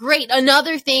I'm like, great,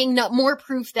 another thing, more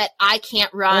proof that I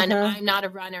can't run. I'm not a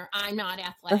runner. I'm not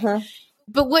athletic.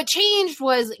 But what changed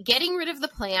was getting rid of the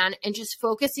plan and just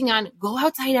focusing on go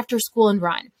outside after school and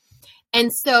run.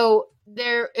 And so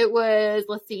it was,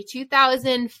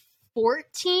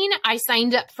 2014, I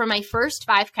signed up for my first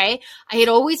 5K. I had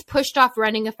always pushed off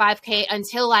running a 5K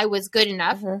until I was good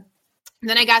enough. And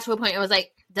then I got to a point where I was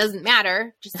like, doesn't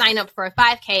matter. Just sign up for a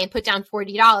 5K and put down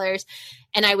 $40.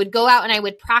 And I would go out and I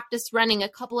would practice running a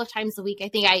couple of times a week. I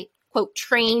think I, quote,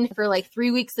 trained for like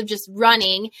 3 weeks of just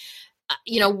running.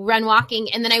 Run walking.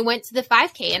 And then I went to the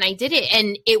 5K and I did it.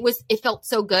 And it felt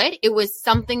so good. It was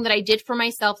something that I did for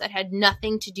myself that had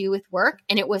nothing to do with work.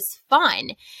 And it was fun.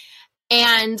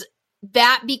 And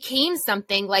that became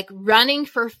something like running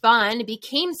for fun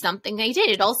became something I did.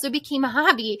 It also became a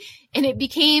hobby, and it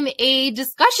became a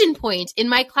discussion point in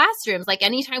my classrooms. Like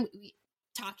anytime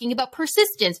talking about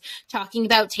persistence, talking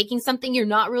about taking something you're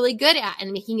not really good at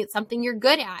and making it something you're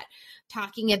good at,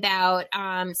 talking about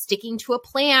sticking to a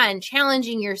plan,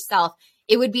 challenging yourself.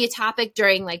 It would be a topic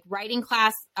during like writing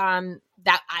class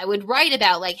that I would write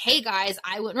about, like, hey guys,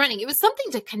 I went running. It was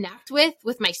something to connect with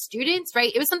my students,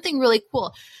 right? It was something really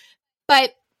cool.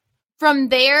 But from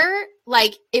there,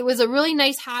 like, it was a really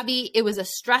nice hobby. It was a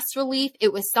stress relief.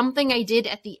 It was something I did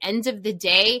at the end of the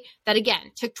day that,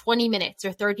 again, took 20 minutes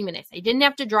or 30 minutes. I didn't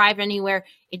have to drive anywhere.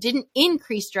 It didn't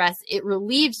increase stress. It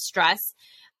relieved stress.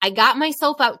 I got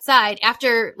myself outside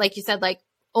after, like you said, like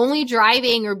only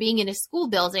driving or being in a school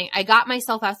building. I got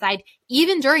myself outside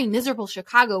even during miserable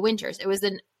Chicago winters. It was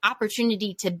an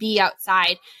opportunity to be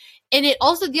outside. And it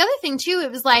also, the other thing too,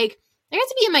 it was like, I got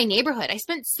to be in my neighborhood. I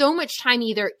spent so much time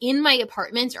either in my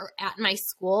apartment or at my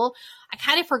school. I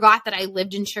kind of forgot that I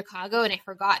lived in Chicago, and I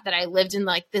forgot that I lived in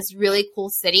like this really cool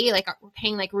city. Like we're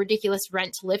paying like ridiculous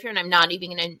rent to live here, and I'm not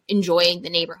even enjoying the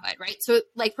neighborhood, right? So it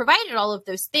like provided all of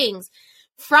those things.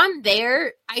 From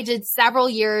there, I did several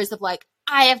years of like,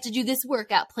 I have to do this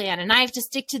workout plan and I have to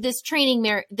stick to this training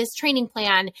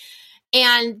plan.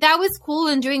 And that was cool,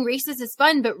 and doing races is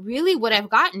fun. But really what I've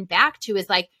gotten back to is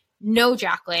like, no,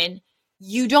 Jacqueline,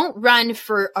 you don't run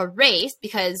for a race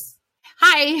because,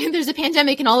 hi, there's a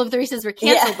pandemic and all of the races were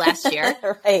canceled last year.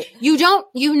 Right.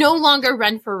 You no longer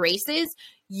run for races.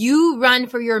 You run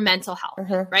for your mental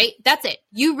health, right? That's it.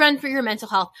 You run for your mental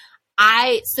health.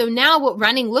 So now what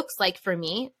running looks like for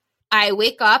me, I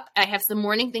wake up, I have some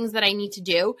morning things that I need to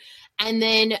do, and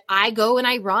then I go and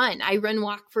I run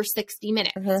walk for 60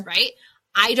 minutes, right?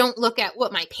 I don't look at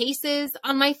what my pace is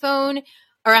on my phone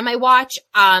or on my watch.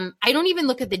 I don't even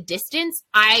look at the distance.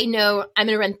 I know I'm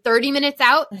going to run 30 minutes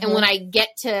out. And when I get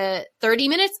to 30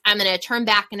 minutes, I'm going to turn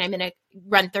back and I'm going to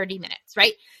run 30 minutes,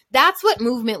 right? That's what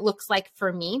movement looks like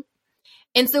for me.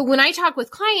 And so when I talk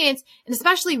with clients, and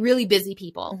especially really busy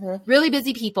people,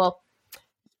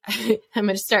 I'm going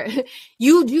to start.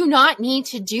 You do not need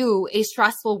to do a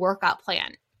stressful workout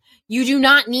plan. You do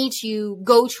not need to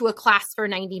go to a class for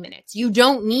 90 minutes. You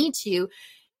don't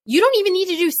even need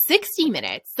to do 60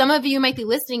 minutes. Some of you might be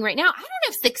listening right now. I don't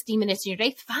have 60 minutes in your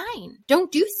day. Fine. Don't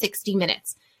do 60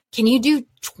 minutes. Can you do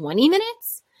 20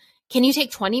 minutes? Can you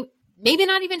take 20? Maybe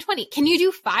not even 20. Can you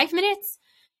do 5 minutes?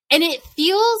 And it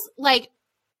feels like,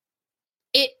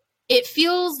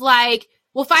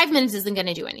 well, 5 minutes isn't going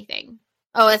to do anything.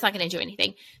 Oh, it's not going to do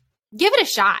anything. Give it a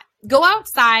shot. Go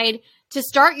outside to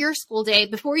start your school day.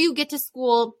 Before you get to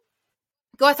school,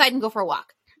 go outside and go for a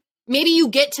walk. Maybe you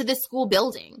get to the school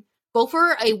building. Go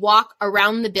for a walk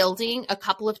around the building a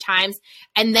couple of times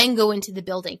and then go into the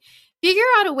building. Figure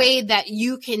out a way that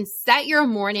you can set your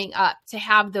morning up to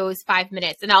have those 5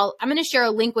 minutes. And I'm going to share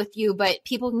a link with you, but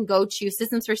people can go to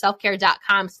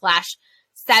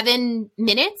systemsforselfcare.com/7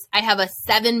 minutes. I have a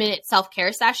 7-minute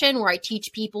self-care session where I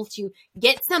teach people to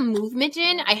get some movement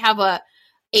in. I have a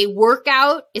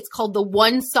workout. It's called the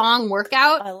One Song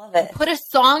Workout. I love it. Put a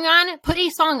song on.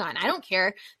 I don't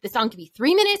care. The song could be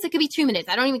 3 minutes. It could be 2 minutes.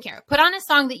 I don't even care. Put on a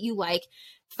song that you like.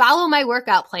 Follow my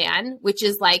workout plan, which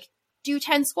is like, do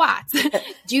 10 squats,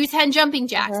 do 10 jumping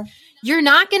jacks. You're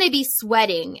not going to be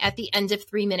sweating at the end of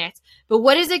 3 minutes, but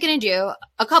what is it going to do?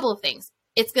 A couple of things.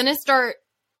 It's going to start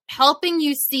helping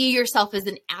you see yourself as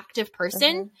an active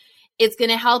person. It's going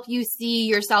to help you see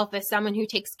yourself as someone who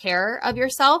takes care of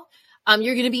yourself.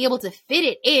 You're going to be able to fit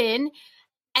it in.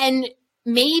 And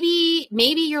maybe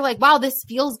you're like, wow, this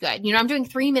feels good. You know, I'm doing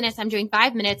 3 minutes. I'm doing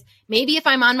 5 minutes. Maybe if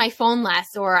I'm on my phone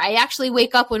less, or I actually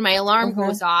wake up when my alarm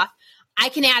goes off, I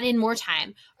can add in more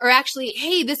time. Or actually,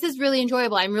 hey, this is really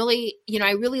enjoyable. I really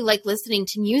like listening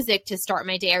to music to start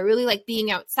my day. I really like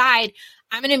being outside.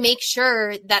 I'm going to make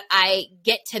sure that I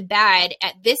get to bed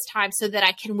at this time so that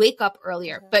I can wake up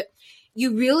earlier. But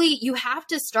you have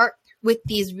to start with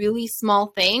these really small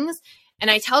things. And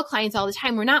I tell clients all the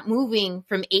time, we're not moving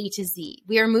from A to Z.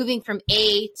 We are moving from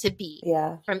A to B,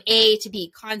 from A to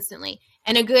B constantly.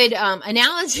 And a good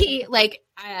analogy, like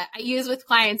I use with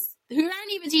clients who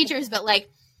aren't even teachers, but like,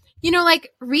 you know,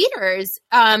 like readers,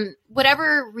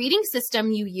 whatever reading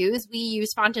system you use, we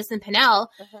use Fontes and Pinnell.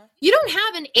 You don't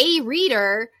have an A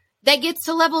reader that gets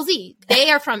to level Z. They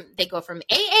go from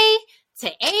AA to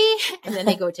A, and then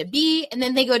they go to B, and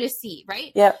then they go to C,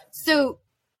 right? Yep. So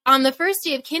on the first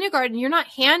day of kindergarten, you're not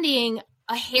handing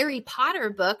a Harry Potter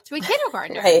book to a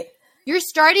kindergartner. Right. You're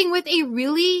starting with a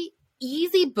really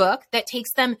easy book that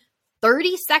takes them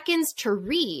 30 seconds to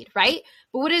read, right?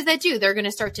 But what does that do? They're going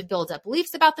to start to build up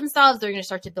beliefs about themselves. They're going to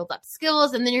start to build up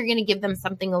skills, and then you're going to give them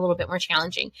something a little bit more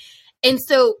challenging. And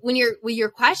so when your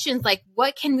questions, like,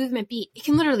 what can movement be? It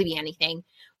can literally be anything.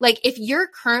 Like, if you're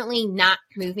currently not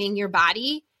moving your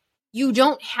body, you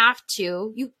don't have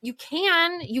to,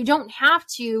 you don't have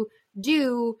to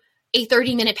do a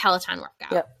 30-minute Peloton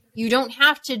workout. Yep. You don't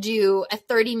have to do a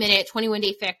 30-minute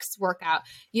 21-day fix workout.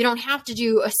 You don't have to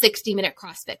do a 60-minute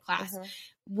CrossFit class. Mm-hmm.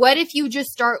 What if you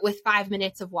just start with 5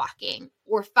 minutes of walking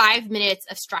or 5 minutes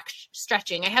of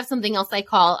stretching? I have something else I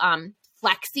call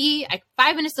flexi.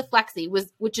 5 minutes of flexi,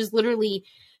 which is literally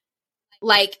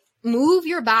like move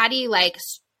your body, like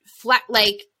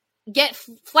get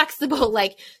flexible,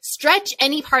 like stretch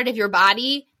any part of your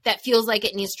body that feels like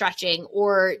it needs stretching,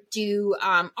 or do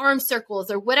arm circles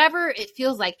or whatever it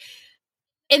feels like.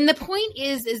 And the point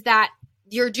is that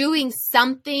you're doing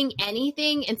something,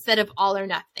 anything, instead of all or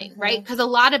nothing, mm-hmm. right? Because a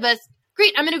lot of us,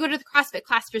 great, I'm going to go to the CrossFit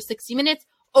class for 60 minutes.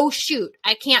 Oh, shoot,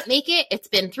 I can't make it. It's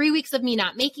been 3 weeks of me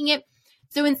not making it.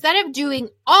 So instead of doing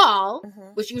all,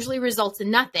 mm-hmm. which usually results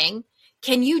in nothing,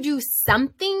 can you do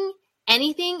something,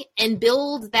 anything, and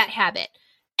build that habit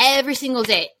every single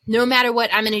day? No matter what,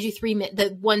 I'm going to do 3 minutes, the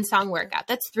one song workout.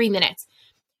 That's 3 minutes.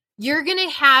 You're going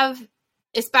to have,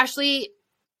 especially,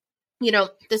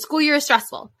 the school year is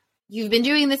stressful. You've been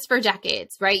doing this for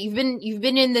decades, right? You've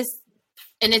been in this,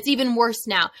 and it's even worse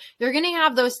now. You're going to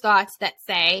have those thoughts that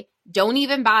say, don't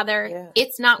even bother. Yeah.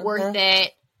 It's not mm-hmm. worth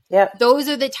it. Yep. Those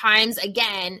are the times,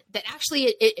 again, that actually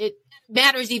it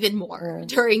matters even more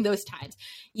during those times.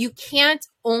 You can't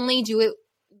only do it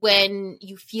when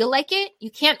you feel like it. You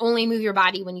can't only move your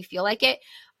body when you feel like it.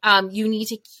 You need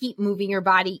to keep moving your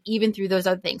body even through those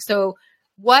other things. So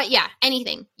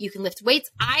anything. You can lift weights.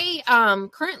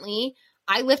 Currently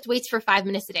I lift weights for 5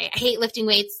 minutes a day. I hate lifting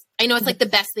weights. I know it's like the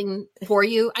best thing for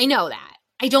you. I know that.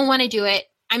 I don't want to do it.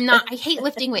 I hate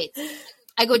lifting weights.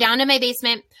 I go down to my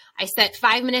basement. I set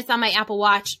 5 minutes on my Apple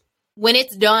Watch. When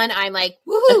it's done, I'm like,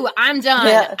 woohoo, I'm done.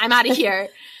 Yeah. I'm out of here.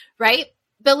 Right.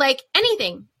 But like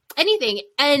anything.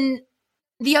 And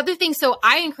the other thing, so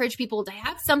I encourage people to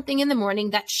have something in the morning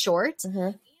that's short,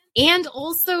 mm-hmm. and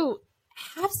also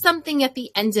have something at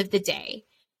the end of the day.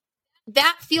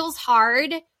 That feels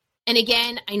hard. And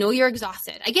again, I know you're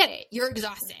exhausted. I get it. You're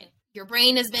exhausted. Your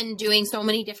brain has been doing so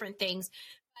many different things,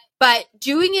 but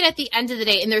doing it at the end of the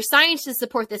day, and there's science to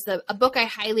support this, a book I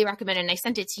highly recommend, and I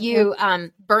sent it to you,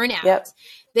 Burnout. Yep.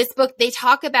 This book, they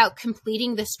talk about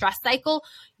completing the stress cycle.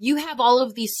 You have all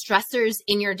of these stressors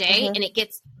in your day, mm-hmm. and it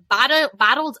gets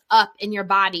bottled up in your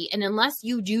body. And unless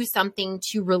you do something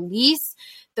to release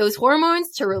those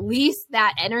hormones, to release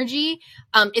that energy,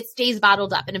 it stays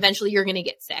bottled up, and eventually you're going to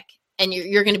get sick. And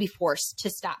you're going to be forced to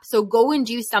stop. So go and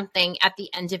do something at the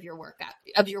end of your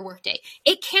workday.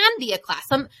 It can be a class.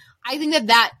 I think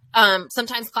that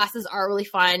sometimes classes are really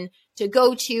fun to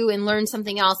go to and learn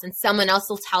something else, and someone else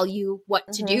will tell you what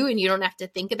mm-hmm. to do, and you don't have to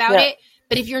think about it.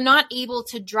 But if you're not able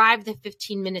to drive the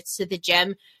 15 minutes to the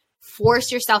gym,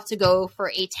 force yourself to go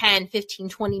for a 10, 15,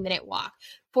 20-minute walk.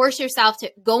 Force yourself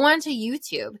to go onto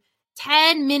YouTube,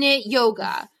 10-minute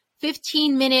yoga,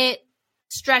 15-minute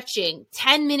stretching,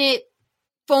 10-minute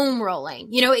foam rolling.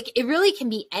 It really can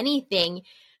be anything.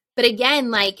 But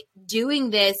again, like doing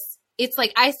this, it's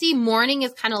like I see morning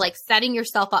is kind of like setting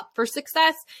yourself up for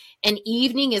success, and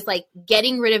evening is like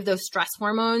getting rid of those stress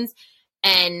hormones.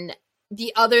 And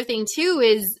the other thing too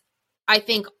is, I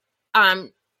think a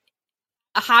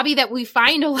hobby that we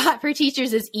find a lot for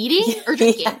teachers is eating or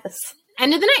drinking. Yes.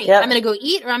 End of the night, I'm going to go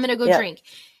eat or I'm going to go drink.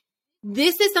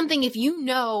 This is something, if you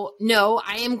know,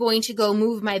 I am going to go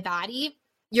move my body,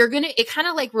 it kind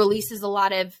of like releases a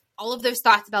lot of all of those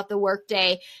thoughts about the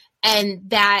workday, and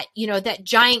that, that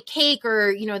giant cake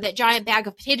or, that giant bag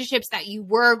of potato chips that you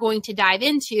were going to dive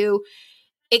into,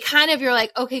 it kind of, you're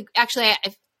like, okay, actually,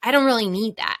 I don't really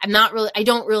need that. I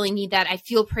don't really need that. I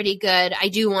feel pretty good. I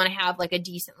do want to have like a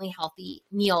decently healthy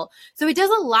meal. So it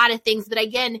does a lot of things, but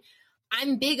again,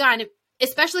 I'm big on,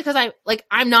 especially because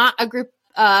I'm not a group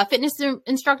fitness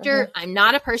instructor. Mm-hmm. I'm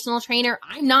not a personal trainer.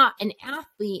 I'm not an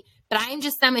athlete, but I'm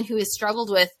just someone who has struggled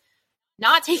with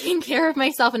not taking care of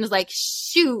myself and is like,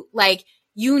 shoot, like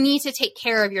you need to take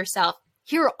care of yourself.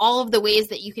 Here are all of the ways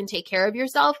that you can take care of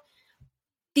yourself.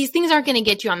 These things aren't going to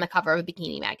get you on the cover of a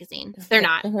bikini magazine. They're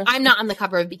not. Mm-hmm. I'm not on the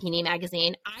cover of bikini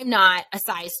magazine. I'm not a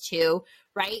size 2,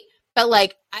 right? But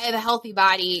like I have a healthy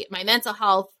body. My mental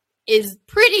health is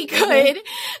pretty good.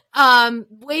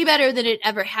 Way better than it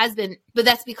ever has been. But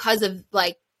that's because of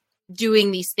like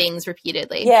doing these things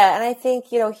repeatedly. Yeah. And I think,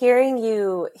 hearing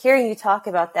you talk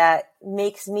about that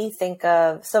makes me think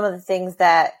of some of the things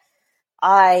that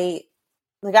I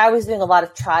like I was doing a lot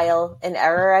of trial and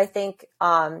error, I think,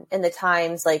 in the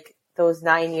times, like those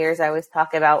 9 years I was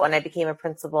talking about when I became a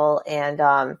principal, and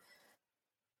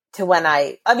to when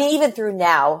I mean, even through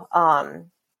now,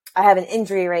 I have an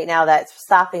injury right now that's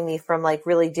stopping me from like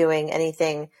really doing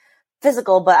anything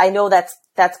physical, but I know that's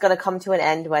going to come to an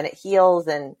end when it heals.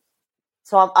 And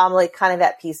so I'm like kind of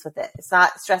at peace with it. It's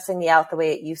not stressing me out the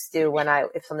way it used to when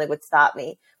if something would stop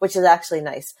me, which is actually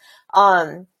nice.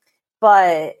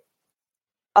 But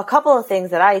a couple of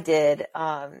things that I did,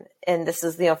 and this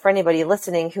is, for anybody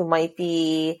listening who might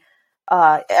be,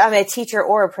 I'm a teacher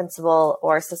or a principal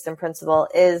or assistant principal,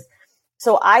 is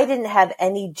so I didn't have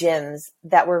any gyms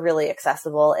that were really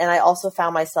accessible. And I also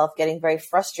found myself getting very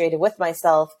frustrated with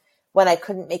myself when I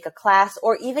couldn't make a class,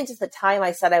 or even just the time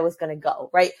I said I was going to go,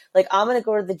 right? Like, I'm going to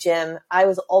go to the gym. I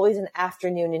was always an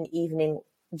afternoon and evening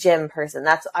gym person.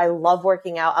 I love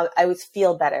working out. I always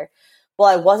feel better. Well,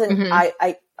 I wasn't,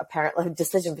 I apparently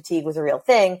decision fatigue was a real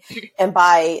thing. And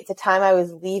by the time I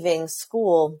was leaving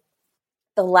school,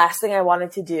 the last thing I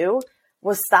wanted to do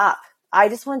was stop. I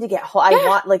just wanted to get home.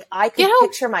 I could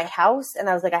picture my house, and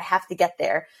I was like, I have to get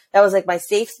there. That was like my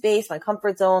safe space, my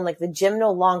comfort zone. Like, the gym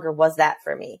no longer was that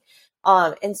for me.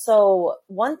 And so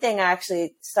one thing I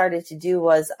actually started to do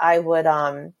was I would,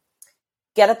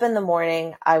 get up in the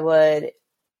morning. I'd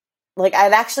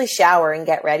actually shower and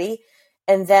get ready.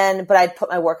 And then, but I'd put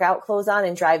my workout clothes on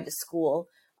and drive to school.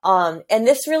 And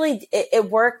this really, it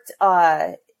worked,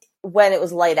 when it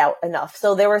was light out enough.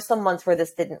 So there were some months where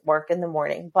this didn't work in the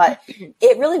morning, but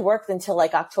it really worked until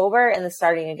like October, and then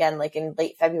starting again, like in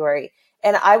late February.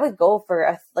 And I would go for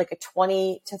a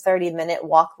 20 to 30 minute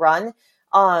walk run.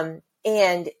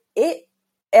 And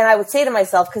I would say to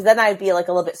myself, cause then I'd be like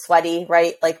a little bit sweaty,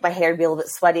 right? Like my hair would be a little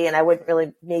bit sweaty, and I wouldn't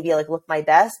really maybe like look my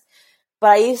best.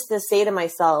 But I used to say to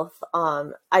myself,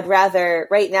 I'd rather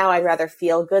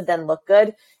feel good than look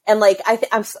good. And like,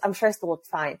 I'm sure I still look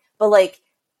fine, but like,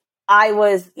 I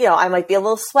was, I might be a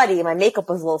little sweaty. My makeup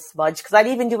was a little smudged because I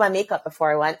didn't even do my makeup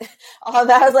before I went. I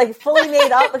was like fully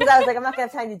made up because I was like, I'm not gonna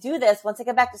have time to do this. Once I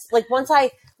get back to, like, once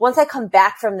I come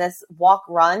back from this walk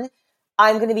run,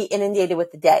 I'm going to be inundated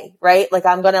with the day, right? Like,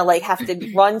 I'm going to like have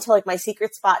to run to like my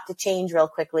secret spot to change real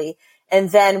quickly. And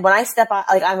then when I step out,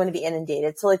 like, I'm going to be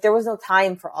inundated. So like, there was no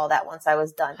time for all that once I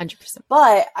was done. 100%.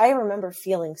 But I remember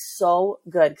feeling so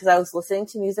good because I was listening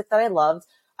to music that I loved.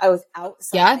 I was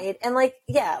outside and like,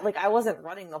 I wasn't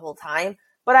running the whole time,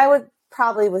 but I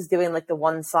was doing like the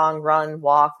one song, run,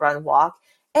 walk,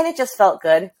 and it just felt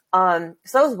good. So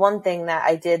that was one thing that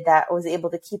I did that I was able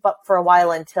to keep up for a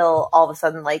while until all of a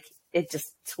sudden, like, it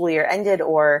just school year ended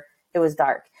or it was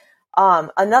dark.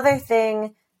 Another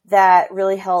thing that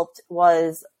really helped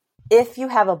was if you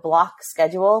have a block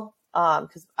schedule,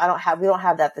 cause we don't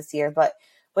have that this year, but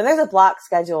when there's a block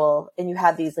schedule and you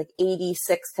have these like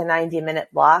 86 to 90 minute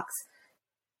blocks,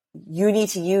 you need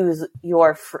to use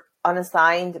your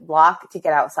unassigned block to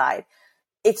get outside.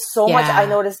 It's so much. I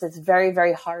noticed it's very,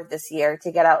 very hard this year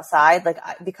to get outside. Like,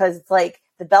 because it's like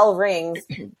the bell rings,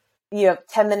 you have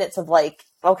 10 minutes of like,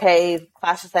 okay,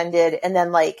 class just ended. And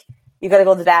then like, you got to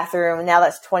go to the bathroom, and now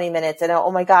that's 20 minutes. And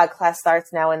oh my God, class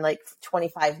starts now in like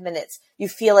 25 minutes. You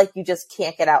feel like you just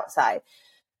can't get outside.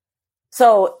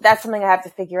 So that's something I have to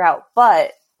figure out.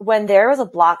 But when there is a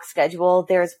block schedule,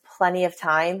 there's plenty of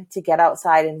time to get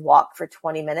outside and walk for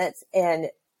 20 minutes. And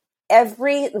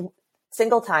every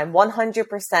single time,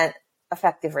 100%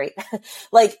 effective rate,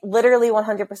 like literally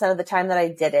 100% of the time that I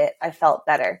did it, I felt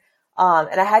better.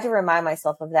 And I had to remind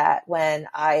myself of that when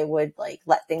I would like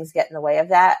let things get in the way of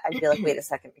that. I'd be like, wait a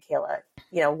second, Michaela,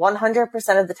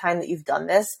 100% of the time that you've done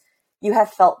this, you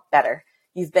have felt better.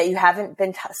 You haven't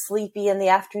been sleepy in the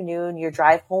afternoon. Your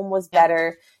drive home was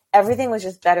better. Everything was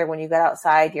just better when you got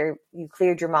outside. You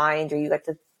cleared your mind, or you got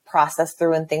to process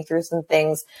through and think through some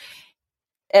things.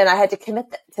 And I had to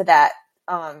commit to that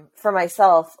for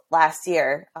myself last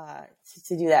year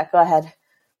to do that. Go ahead.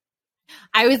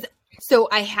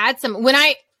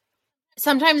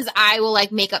 Sometimes I will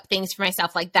like make up things for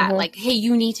myself like that. Mm-hmm. Like, hey,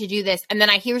 you need to do this. And then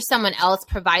I hear someone else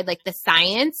provide like the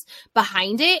science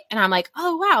behind it. And I'm like,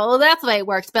 oh, wow, well, that's the way it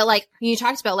works. But like you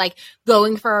talked about like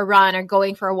going for a run or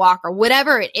going for a walk or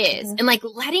whatever it is. Mm-hmm. And like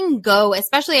letting go,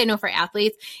 especially I know for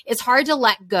athletes, it's hard to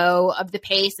let go of the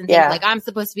pace and think like I'm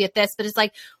supposed to be at this. But it's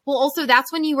like, well, also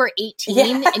that's when you were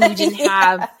 18 and you didn't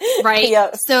have, right?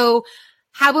 Yep. So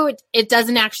how about it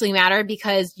doesn't actually matter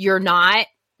because you're not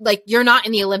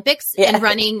in the Olympics and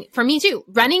running. For me too,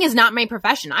 running is not my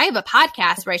profession. I have a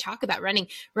podcast where I talk about running.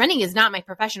 Running is not my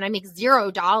profession. I make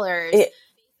 $0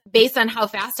 based on how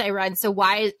fast I run. So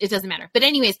why it doesn't matter. But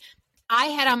anyways, I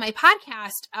had on my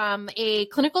podcast, a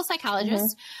clinical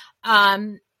psychologist,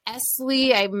 and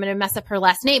Esley, I'm going to mess up her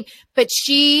last name, but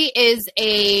she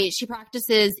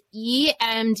practices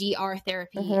EMDR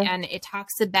therapy, and it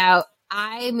talks about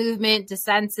eye movement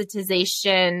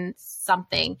desensitization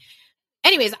something.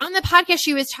 Anyways, on the podcast,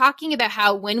 she was talking about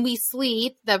how when we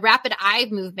sleep, the rapid eye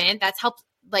movement that's helped,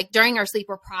 like during our sleep,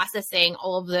 we're processing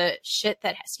all of the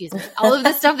all of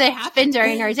the stuff that happened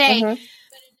during our day.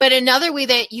 But another way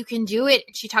that you can do it,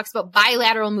 she talks about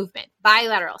bilateral movement,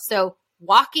 bilateral. So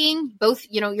walking, both,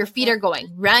 your feet are going,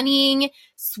 running,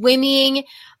 swimming,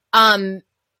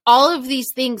 all of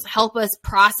these things help us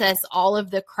process all of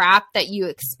the crap that you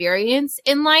experience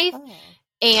in life.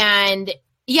 And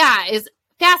yeah, it's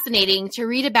fascinating to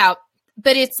read about,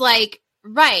 but it's like,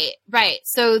 right.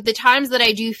 So the times that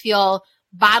I do feel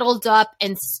bottled up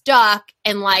and stuck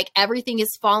and like everything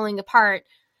is falling apart,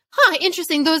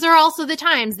 interesting. Those are also the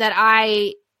times that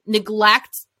I neglect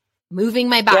moving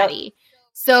my body. Yep.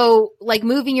 So like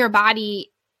moving your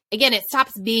body, again, it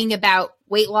stops being about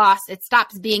weight loss. It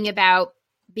stops being about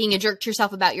being a jerk to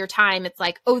yourself about your time. It's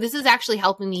like, oh, this is actually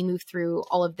helping me move through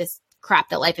all of this crap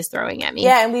that life is throwing at me.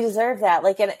 Yeah. And we deserve that.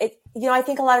 Like, and it, I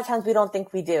think a lot of times we don't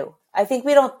think we do.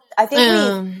 We don't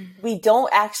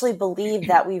actually believe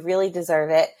that we really deserve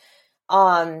it.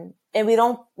 And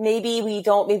maybe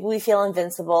we feel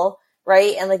invincible,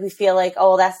 right? And like, we feel like,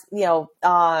 oh, that's,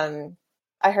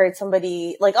 I heard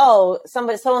somebody like, oh,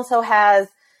 so-and-so has,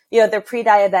 they're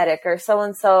pre-diabetic, or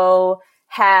so-and-so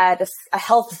had a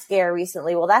health scare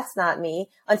recently. Well, that's not me,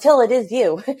 until it is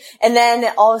you. And then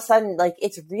all of a sudden, like,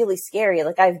 it's really scary.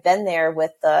 Like, I've been there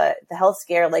with the health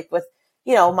scare, like with,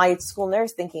 my school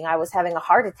nurse thinking I was having a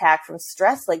heart attack from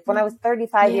stress, like when I was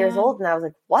 35 years old. And I was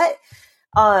like, what?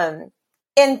 And,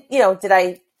 did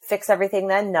I fix everything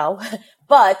then? No,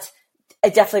 but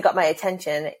it definitely got my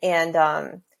attention.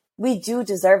 And, we do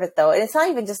deserve it though. And it's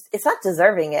not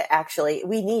deserving it. Actually,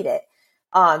 we need it.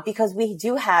 Because we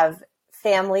do have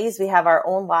families, we have our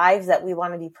own lives that we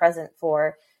want to be present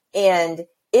for. And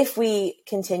if we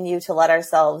continue to let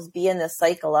ourselves be in this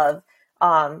cycle of,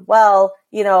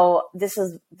 this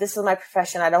is my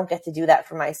profession, I don't get to do that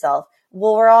for myself.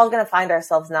 Well, we're all going to find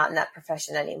ourselves not in that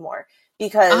profession anymore,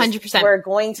 because 100%. We're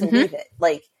going to leave it.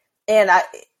 Like,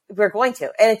 we're going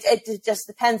to, and it just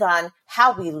depends on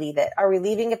how we leave it. Are we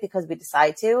leaving it because we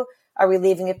decide to? Are we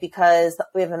leaving it because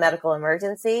we have a medical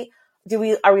emergency?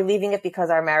 Are we leaving it because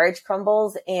our marriage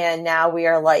crumbles and now we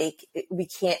are like, we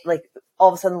can't, like, all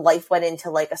of a sudden life went into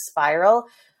like a spiral?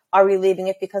 Are we leaving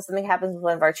it because something happens with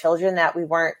one of our children that we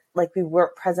weren't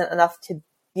present enough to,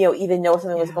 even know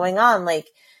something was going on? Like,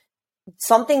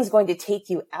 something's going to take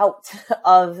you out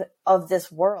of this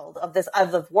world, of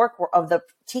the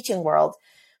teaching world,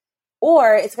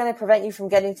 or it's going to prevent you from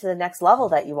getting to the next level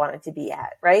that you wanted to be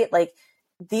at, right? Like,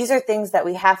 these are things that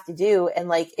we have to do. And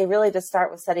like, it really does start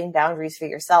with setting boundaries for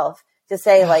yourself to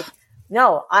say like,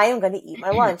 no, I am going to eat my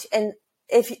lunch. And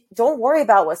don't worry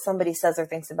about what somebody says or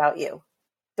thinks about you.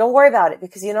 Don't worry about it,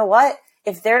 because you know what?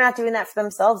 If they're not doing that for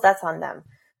themselves, that's on them.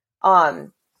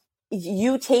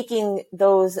 You taking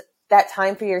that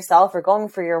time for yourself, or going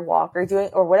for your walk,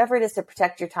 or whatever it is to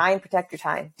protect your time,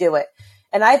 do it.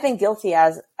 And I've been guilty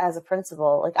as a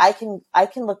principal. Like, I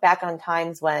can look back on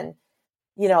times when,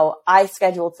 I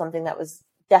scheduled something that was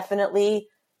definitely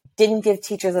didn't give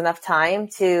teachers enough time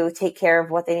to take care of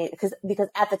what they need. Because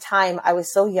at the time I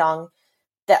was so young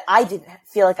that I didn't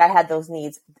feel like I had those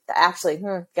needs. Actually,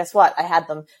 guess what? I had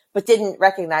them, but didn't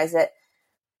recognize it.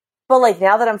 But like,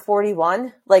 now that I'm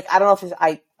 41, like, I don't know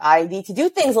if I need to do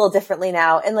things a little differently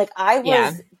now. And like, I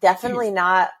was definitely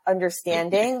not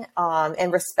understanding,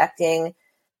 and respecting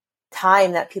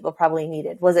time that people probably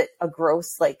needed. Was it a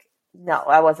gross, like, no,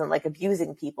 I wasn't like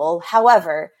abusing people.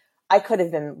 However, I could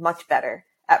have been much better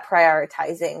at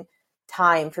prioritizing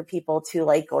time for people to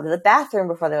like go to the bathroom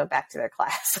before they went back to their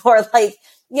class, or like,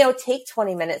 take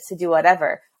 20 minutes to do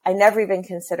whatever. I never even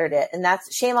considered it. And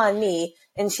that's shame on me,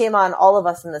 and shame on all of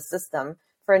us in the system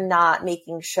for not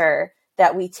making sure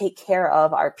that we take care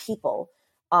of our people.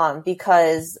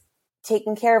 Because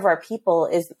taking care of our people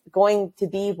is going to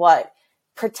be what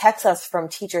protects us from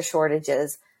teacher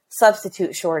shortages,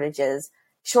 substitute shortages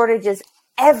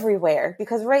everywhere.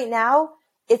 Because right now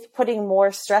it's putting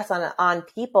more stress on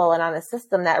people and on a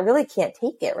system that really can't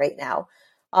take it right now.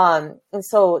 And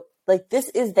so like, this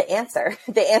is the answer.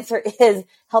 The answer is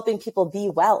helping people be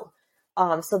well,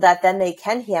 so that then they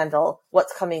can handle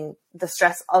what's coming, the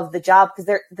stress of the job,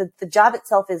 because the job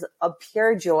itself is a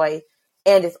pure joy,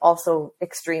 and it's also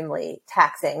extremely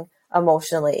taxing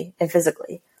emotionally and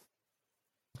physically.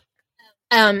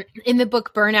 In the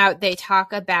book Burnout, they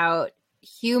talk about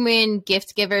human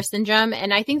gift giver syndrome.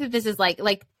 And I think that this is like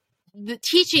the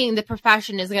teaching, the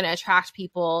profession is going to attract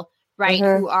people, right,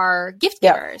 who are gift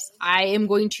givers. I am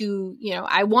going to,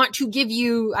 I want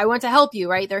to help you,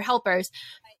 right? They're helpers.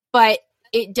 But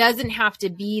it doesn't have to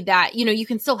be that, you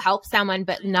can still help someone,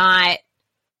 but not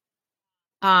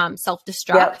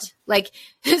self-destruct. Like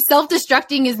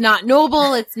self-destructing is not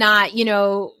noble. It's not,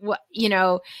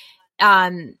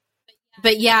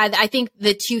 but yeah, I think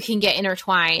the two can get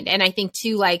intertwined. And I think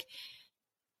too, like,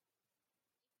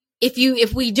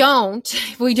 if we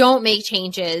don't make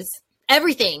changes,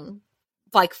 everything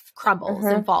like crumbles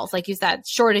and falls. Like you said,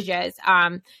 shortages,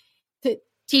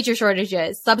 teacher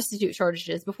shortages, substitute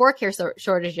shortages, before care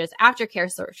shortages, after care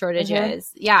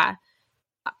shortages. Yeah.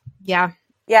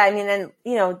 I mean, and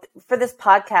for this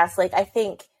podcast, like, I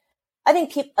think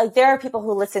people, like, there are people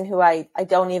who listen who I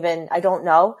don't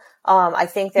know. I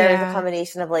think there is a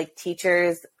combination of like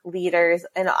teachers, leaders,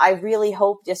 and I really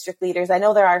hope district leaders. I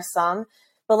know there are some,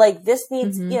 but like this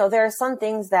needs, there are some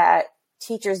things that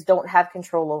teachers don't have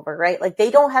control over, right? Like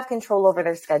they don't have control over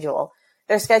their schedule.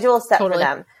 Their schedule is set for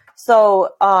them.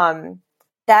 So,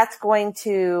 that's going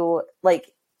to,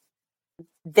 like,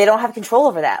 they don't have control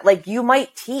over that. Like you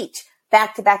might teach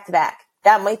back to back to back.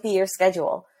 That might be your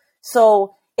schedule.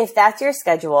 So if that's your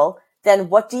schedule, then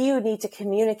what do you need to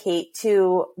communicate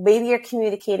to? Maybe you're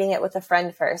communicating it with a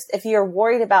friend first. If you're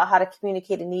worried about how to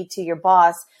communicate a need to your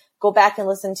boss, go back and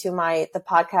listen to the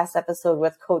podcast episode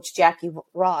with Coach Jackie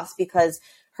Ross, because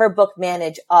her book,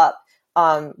 Manage Up,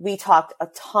 we talked a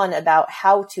ton about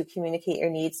how to communicate your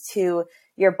needs to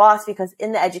your boss, because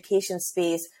in the education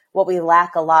space, what we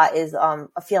lack a lot is a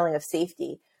feeling of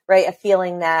safety, right? A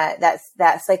feeling that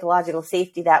psychological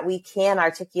safety that we can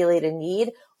articulate a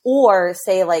need or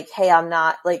say like, hey,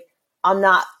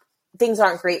 things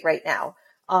aren't great right now.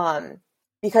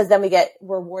 Because then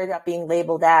we're worried about being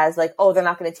labeled as like, oh, they're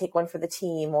not going to take one for the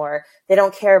team, or they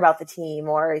don't care about the team,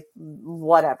 or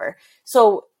whatever.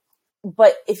 So,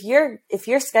 but if your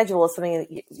schedule is something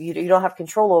that you don't have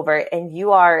control over, and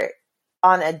you are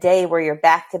on a day where you're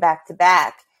back to back to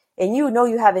back, and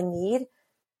you have a need,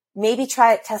 maybe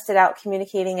test it out,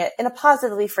 communicating it in a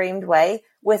positively framed way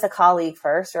with a colleague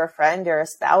first, or a friend, or a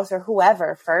spouse, or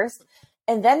whoever first,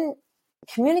 and then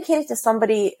communicate it to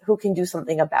somebody who can do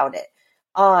something about it.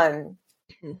 Or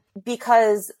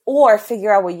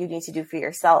figure out what you need to do for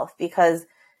yourself, because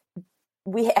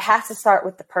it has to start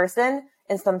with the person,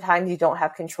 and sometimes you don't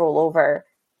have control over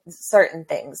certain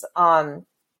things. And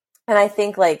I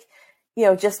think, like,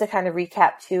 just to kind of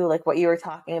recap too, like what you were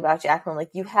talking about, Jacqueline,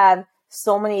 like you have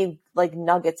so many like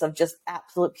nuggets of just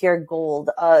absolute pure gold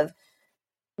of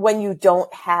when you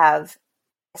don't have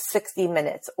 60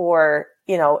 minutes or,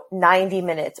 90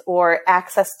 minutes or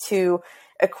access to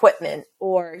equipment,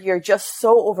 or you're just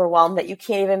so overwhelmed that you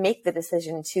can't even make the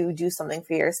decision to do something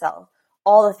for yourself,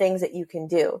 all the things that you can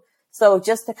do. So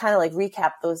just to kind of like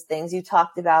recap those things, you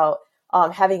talked about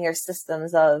having your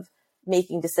systems of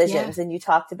making decisions, and you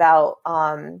talked about,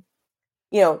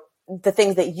 the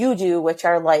things that you do, which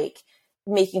are like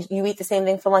you eat the same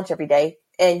thing for lunch every day,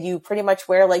 and you pretty much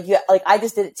wear I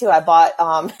just did it too. I bought,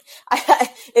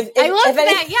 if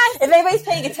anybody's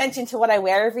paying attention to what I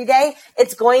wear every day,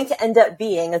 it's going to end up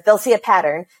being, if they'll see a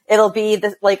pattern, it'll be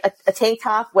this, like a tank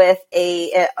top with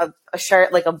a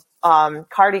shirt, like a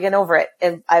cardigan over it.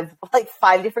 And I've like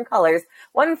 5 different colors,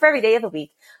 one for every day of the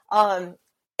week. And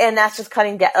that's just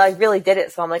cutting down. I really did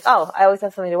it. So I'm like, oh, I always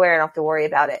have something to wear and I don't have to worry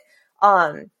about it.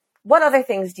 What other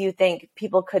things do you think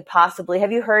people could possibly,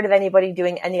 have you heard of anybody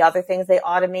doing any other things they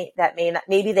automate that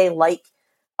maybe they like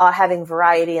having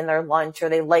variety in their lunch, or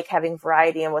they like having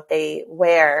variety in what they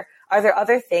wear? Are there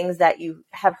other things that you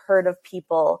have heard of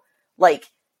people like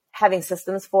having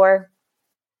systems for?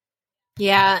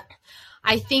 Yeah,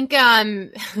 I think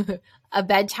a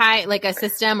bedtime, like a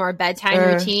system or a bedtime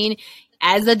routine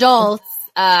as adults,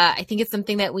 I think it's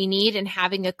something that we need, and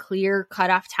having a clear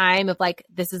cutoff time of like,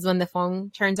 this is when the phone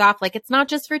turns off. Like, it's not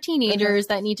just for teenagers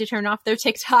that need to turn off their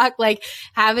TikTok, like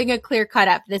having a clear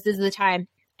cutoff. This is the time.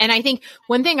 And I think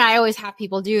one thing I always have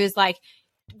people do is like,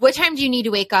 what time do you need to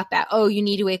wake up at? Oh, you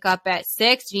need to wake up at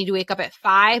 6. You need to wake up at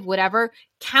 5, whatever.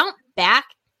 Count back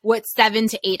what 7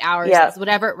 to 8 hours is,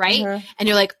 whatever, right? And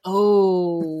you're like,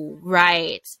 oh,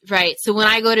 right. So when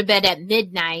I go to bed at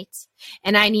midnight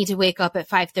and I need to wake up at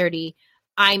 5:30,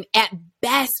 I'm at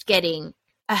best getting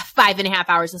 5.5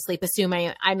 hours of sleep,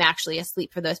 assuming I'm actually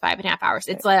asleep for those 5.5 hours.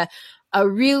 It's a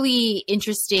really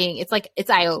interesting, it's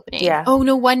eye-opening. Yeah. Oh,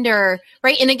 no wonder.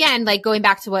 Right. And again, like going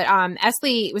back to what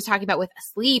Esley was talking about with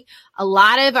sleep, a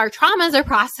lot of our traumas are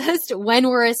processed when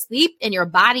we're asleep, and your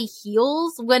body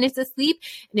heals when it's asleep.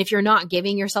 And if you're not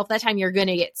giving yourself that time, you're going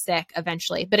to get sick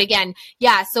eventually. But again,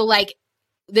 so like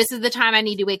this is the time I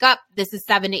need to wake up. This is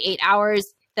 7 to 8 hours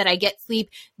that I get sleep.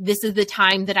 This is the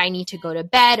time that I need to go to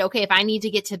bed. Okay, if I need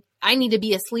to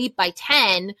be asleep by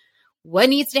 10, what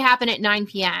needs to happen at 9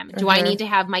 p.m.? Do I need to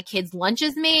have my kids'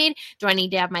 lunches made? Do I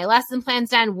need to have my lesson plans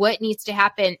done? What needs to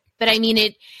happen? But I mean,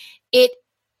 it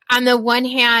on the one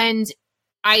hand,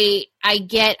 I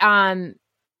get,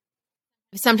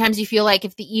 sometimes you feel like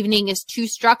if the evening is too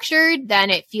structured, then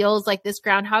it feels like this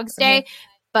Groundhog's Day.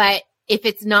 But if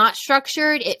it's not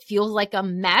structured, it feels like a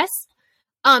mess.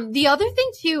 The other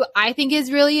thing too, I think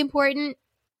is really important,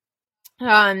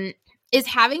 is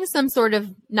having some sort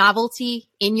of novelty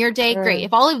in your day. Great.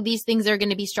 If all of these things are going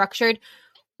to be structured,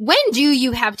 when do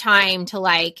you have time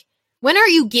to when are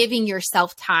you giving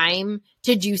yourself time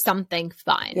to do something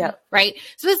fun? Right.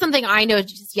 So this is something I know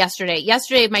just yesterday.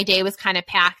 Yesterday, my day was kind of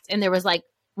packed and there was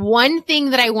one thing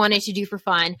that I wanted to do for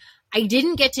fun. I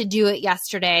didn't get to do it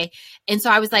yesterday. And so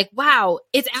I was like, wow,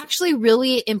 it's actually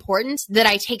really important that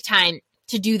I take time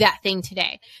to do that thing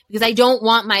today, because I don't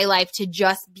want my life to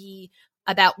just be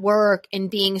about work and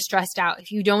being stressed out.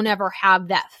 If you don't ever have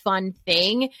that fun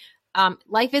thing,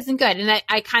 life isn't good. And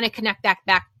I kind of connect that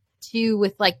back to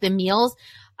with the meals.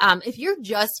 If you're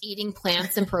just eating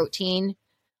plants and protein,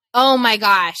 oh my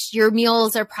gosh, your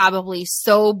meals are probably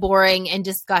so boring and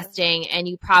disgusting and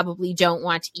you probably don't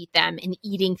want to eat them, and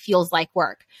eating feels like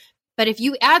work. But if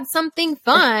you add something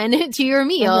fun to your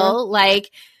meal,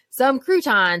 like some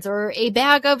croutons or a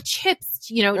bag of chips,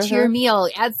 to your meal,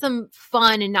 add some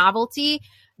fun and novelty,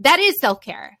 that is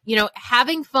self-care.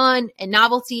 Having fun and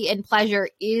novelty and pleasure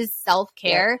is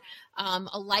self-care.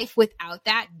 A life without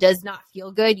that does not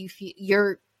feel good.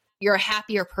 You're a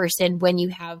happier person when you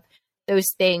have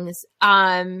those things.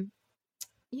 But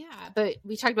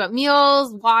we talked about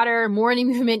meals, water, morning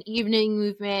movement, evening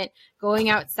movement, going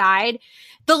outside.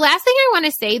 The last thing I want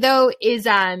to say though is,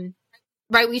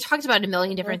 right, we talked about a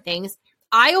million different things.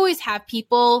 I always have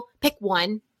people pick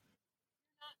one.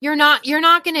 You're not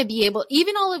going to be able,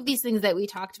 even all of these things that we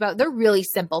talked about, they're really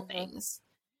simple things.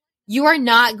 You are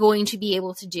not going to be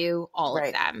able to do all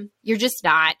of them. You're just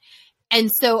not. And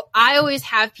so I always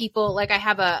have people, I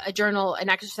have a journal, an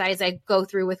exercise I go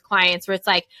through with clients where it's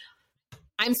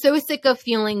I'm so sick of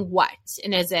feeling what?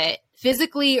 And is it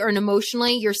physically or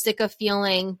emotionally you're sick of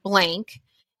feeling blank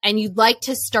and you'd like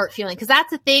to start feeling, because that's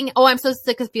the thing. Oh, I'm so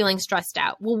sick of feeling stressed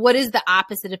out. Well, what is the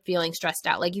opposite of feeling stressed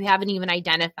out? You haven't even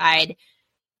identified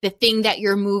the thing that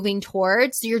you're moving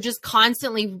towards. So you're just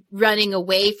constantly running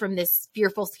away from this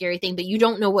fearful, scary thing, but you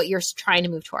don't know what you're trying to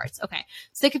move towards. Okay.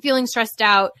 Sick of feeling stressed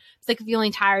out, sick of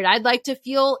feeling tired. I'd like to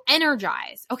feel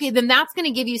energized. Okay. Then that's going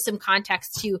to give you some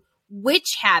context to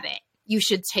which habit you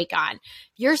should take on.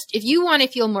 If you want to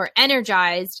feel more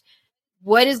energized,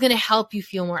 what is going to help you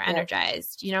feel more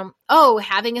energized?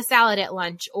 Having a salad at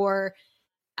lunch, or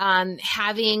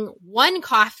having one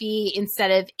coffee instead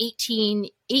of 18,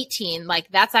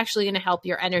 that's actually going to help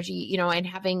your energy, and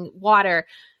having water.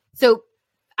 So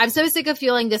I'm so sick of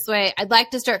feeling this way. I'd like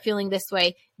to start feeling this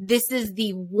way. This is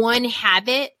the one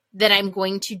habit that I'm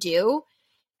going to do.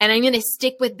 And I'm going to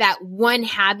stick with that one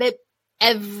habit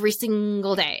every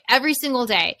single day.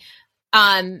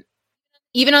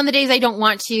 Even on the days I don't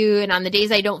want to, and on the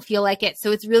days I don't feel like it.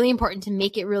 So it's really important to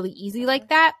make it really easy like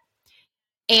that.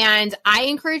 And I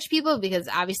encourage people, because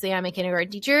obviously I'm a kindergarten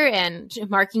teacher, and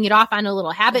marking it off on a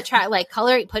little habit chart,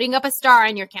 putting up a star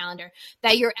on your calendar,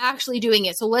 that you're actually doing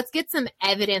it. So let's get some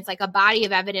evidence, a body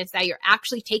of evidence that you're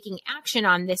actually taking action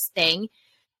on this thing.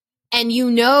 And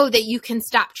that you can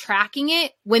stop tracking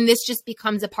it when this just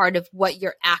becomes a part of what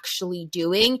you're actually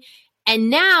doing. And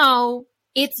now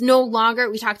it's no longer,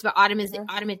 we talked about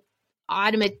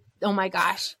oh my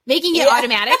gosh, making it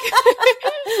automatic.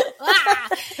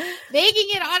 Making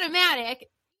it automatic.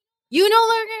 You no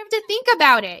longer have to think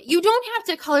about it. You don't have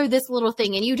to color this little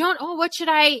thing, and you don't, what should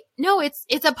I? No, it's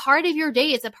a part of your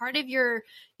day. It's a part of your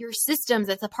systems.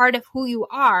 It's a part of who you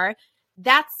are.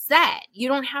 That's set. You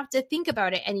don't have to think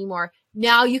about it anymore.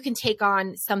 Now you can take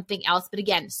on something else. But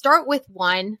again, start with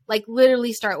one,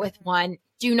 literally start with one.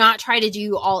 Do not try to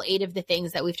do all 8 of the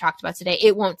things that we've talked about today.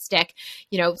 It won't stick,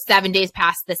 7 days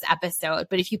past this episode.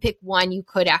 But if you pick one, you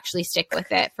could actually stick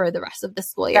with it for the rest of the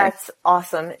school year. That's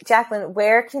awesome. Jacqueline,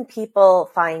 where can people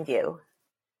find you?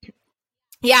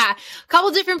 Yeah, a couple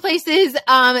different places.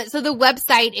 So the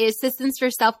website is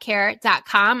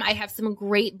systemsforselfcare.com. I have some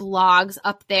great blogs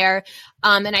up there.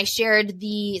 And I shared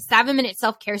the 7-minute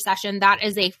self-care session. That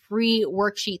is a free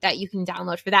worksheet that you can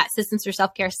download for that.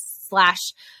 Systemsforselfcare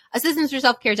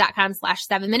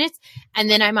systems4selfcare.com/7minutes. And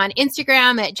then I'm on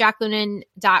Instagram at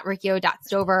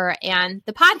jacqueline.riccio.stover. And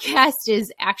the podcast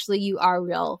is actually You Are a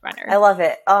Real Runner. I love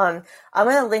it. I'm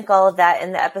going to link all of that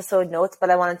in the episode notes, but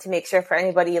I wanted to make sure for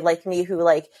anybody like me who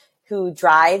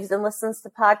drives and listens to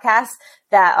podcasts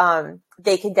that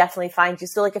they can definitely find you.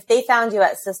 So like if they found you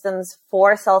at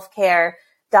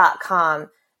systems4selfcare.com,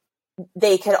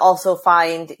 they could also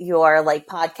find your like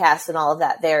podcast and all of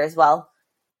that there as well.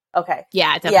 Okay.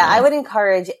 Yeah, definitely. Yeah, I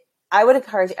would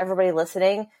encourage everybody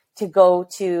listening to go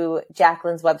to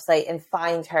Jacqueline's website and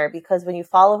find her, because when you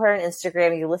follow her on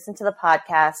Instagram, you listen to the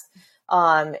podcast,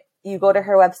 you go to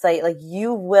her website, like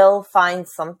you will find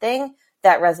something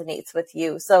that resonates with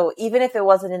you. So even if it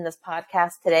wasn't in this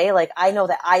podcast today, like I know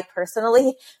that I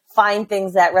personally find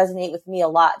things that resonate with me a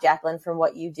lot, Jacqueline, from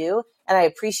what you do. And I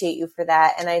appreciate you for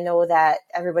that. And I know that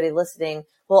everybody listening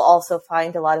will also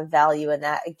find a lot of value in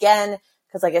that. Again,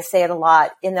 because like I say it a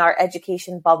lot, in our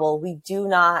education bubble, we do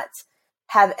not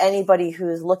have anybody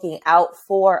who's looking out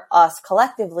for us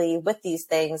collectively with these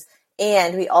things.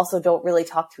 And we also don't really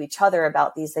talk to each other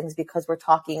about these things because we're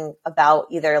talking about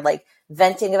either like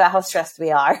venting about how stressed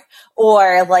we are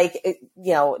or like,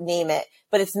 name it.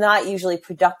 But it's not usually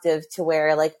productive to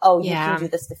where like, oh, you can do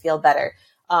this to feel better.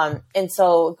 And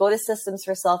so go to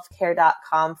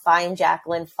systems4selfcare.com, find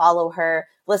Jacqueline, follow her,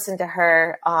 listen to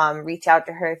her, reach out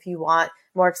to her if you want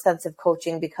more extensive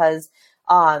coaching because,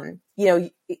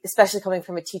 especially coming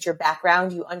from a teacher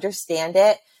background, you understand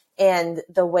it. And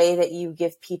the way that you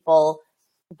give people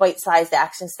bite-sized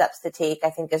action steps to take, I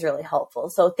think is really helpful.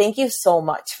 So thank you so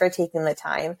much for taking the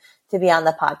time to be on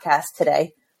the podcast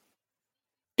today.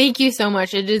 Thank you so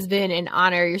much. It has been an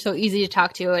honor. You're so easy to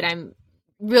talk to, and I'm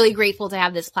really grateful to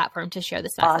have this platform to share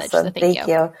this message. Awesome. So thank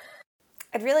you.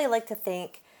 I'd really like to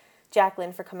thank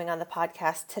Jacqueline for coming on the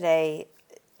podcast today.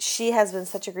 She has been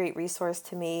such a great resource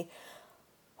to me.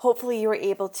 Hopefully you were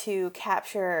able to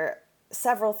capture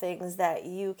several things that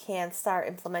you can start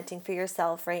implementing for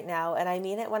yourself right now. And I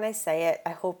mean it when I say it. I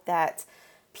hope that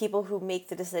people who make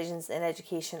the decisions in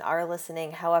education are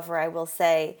listening. However, I will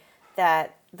say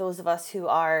that those of us who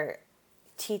are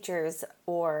teachers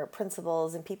or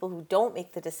principals and people who don't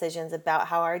make the decisions about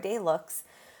how our day looks,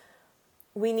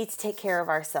 we need to take care of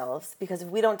ourselves, because if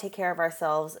we don't take care of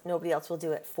ourselves, nobody else will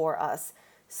do it for us.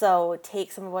 So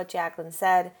take some of what Jacqueline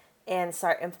said and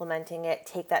start implementing it.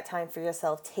 Take that time for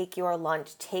yourself. Take your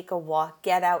lunch. Take a walk.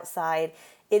 Get outside.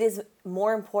 It is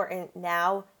more important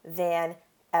now than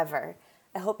ever.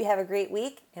 I hope you have a great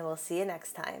week, and we'll see you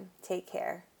next time. Take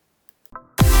care.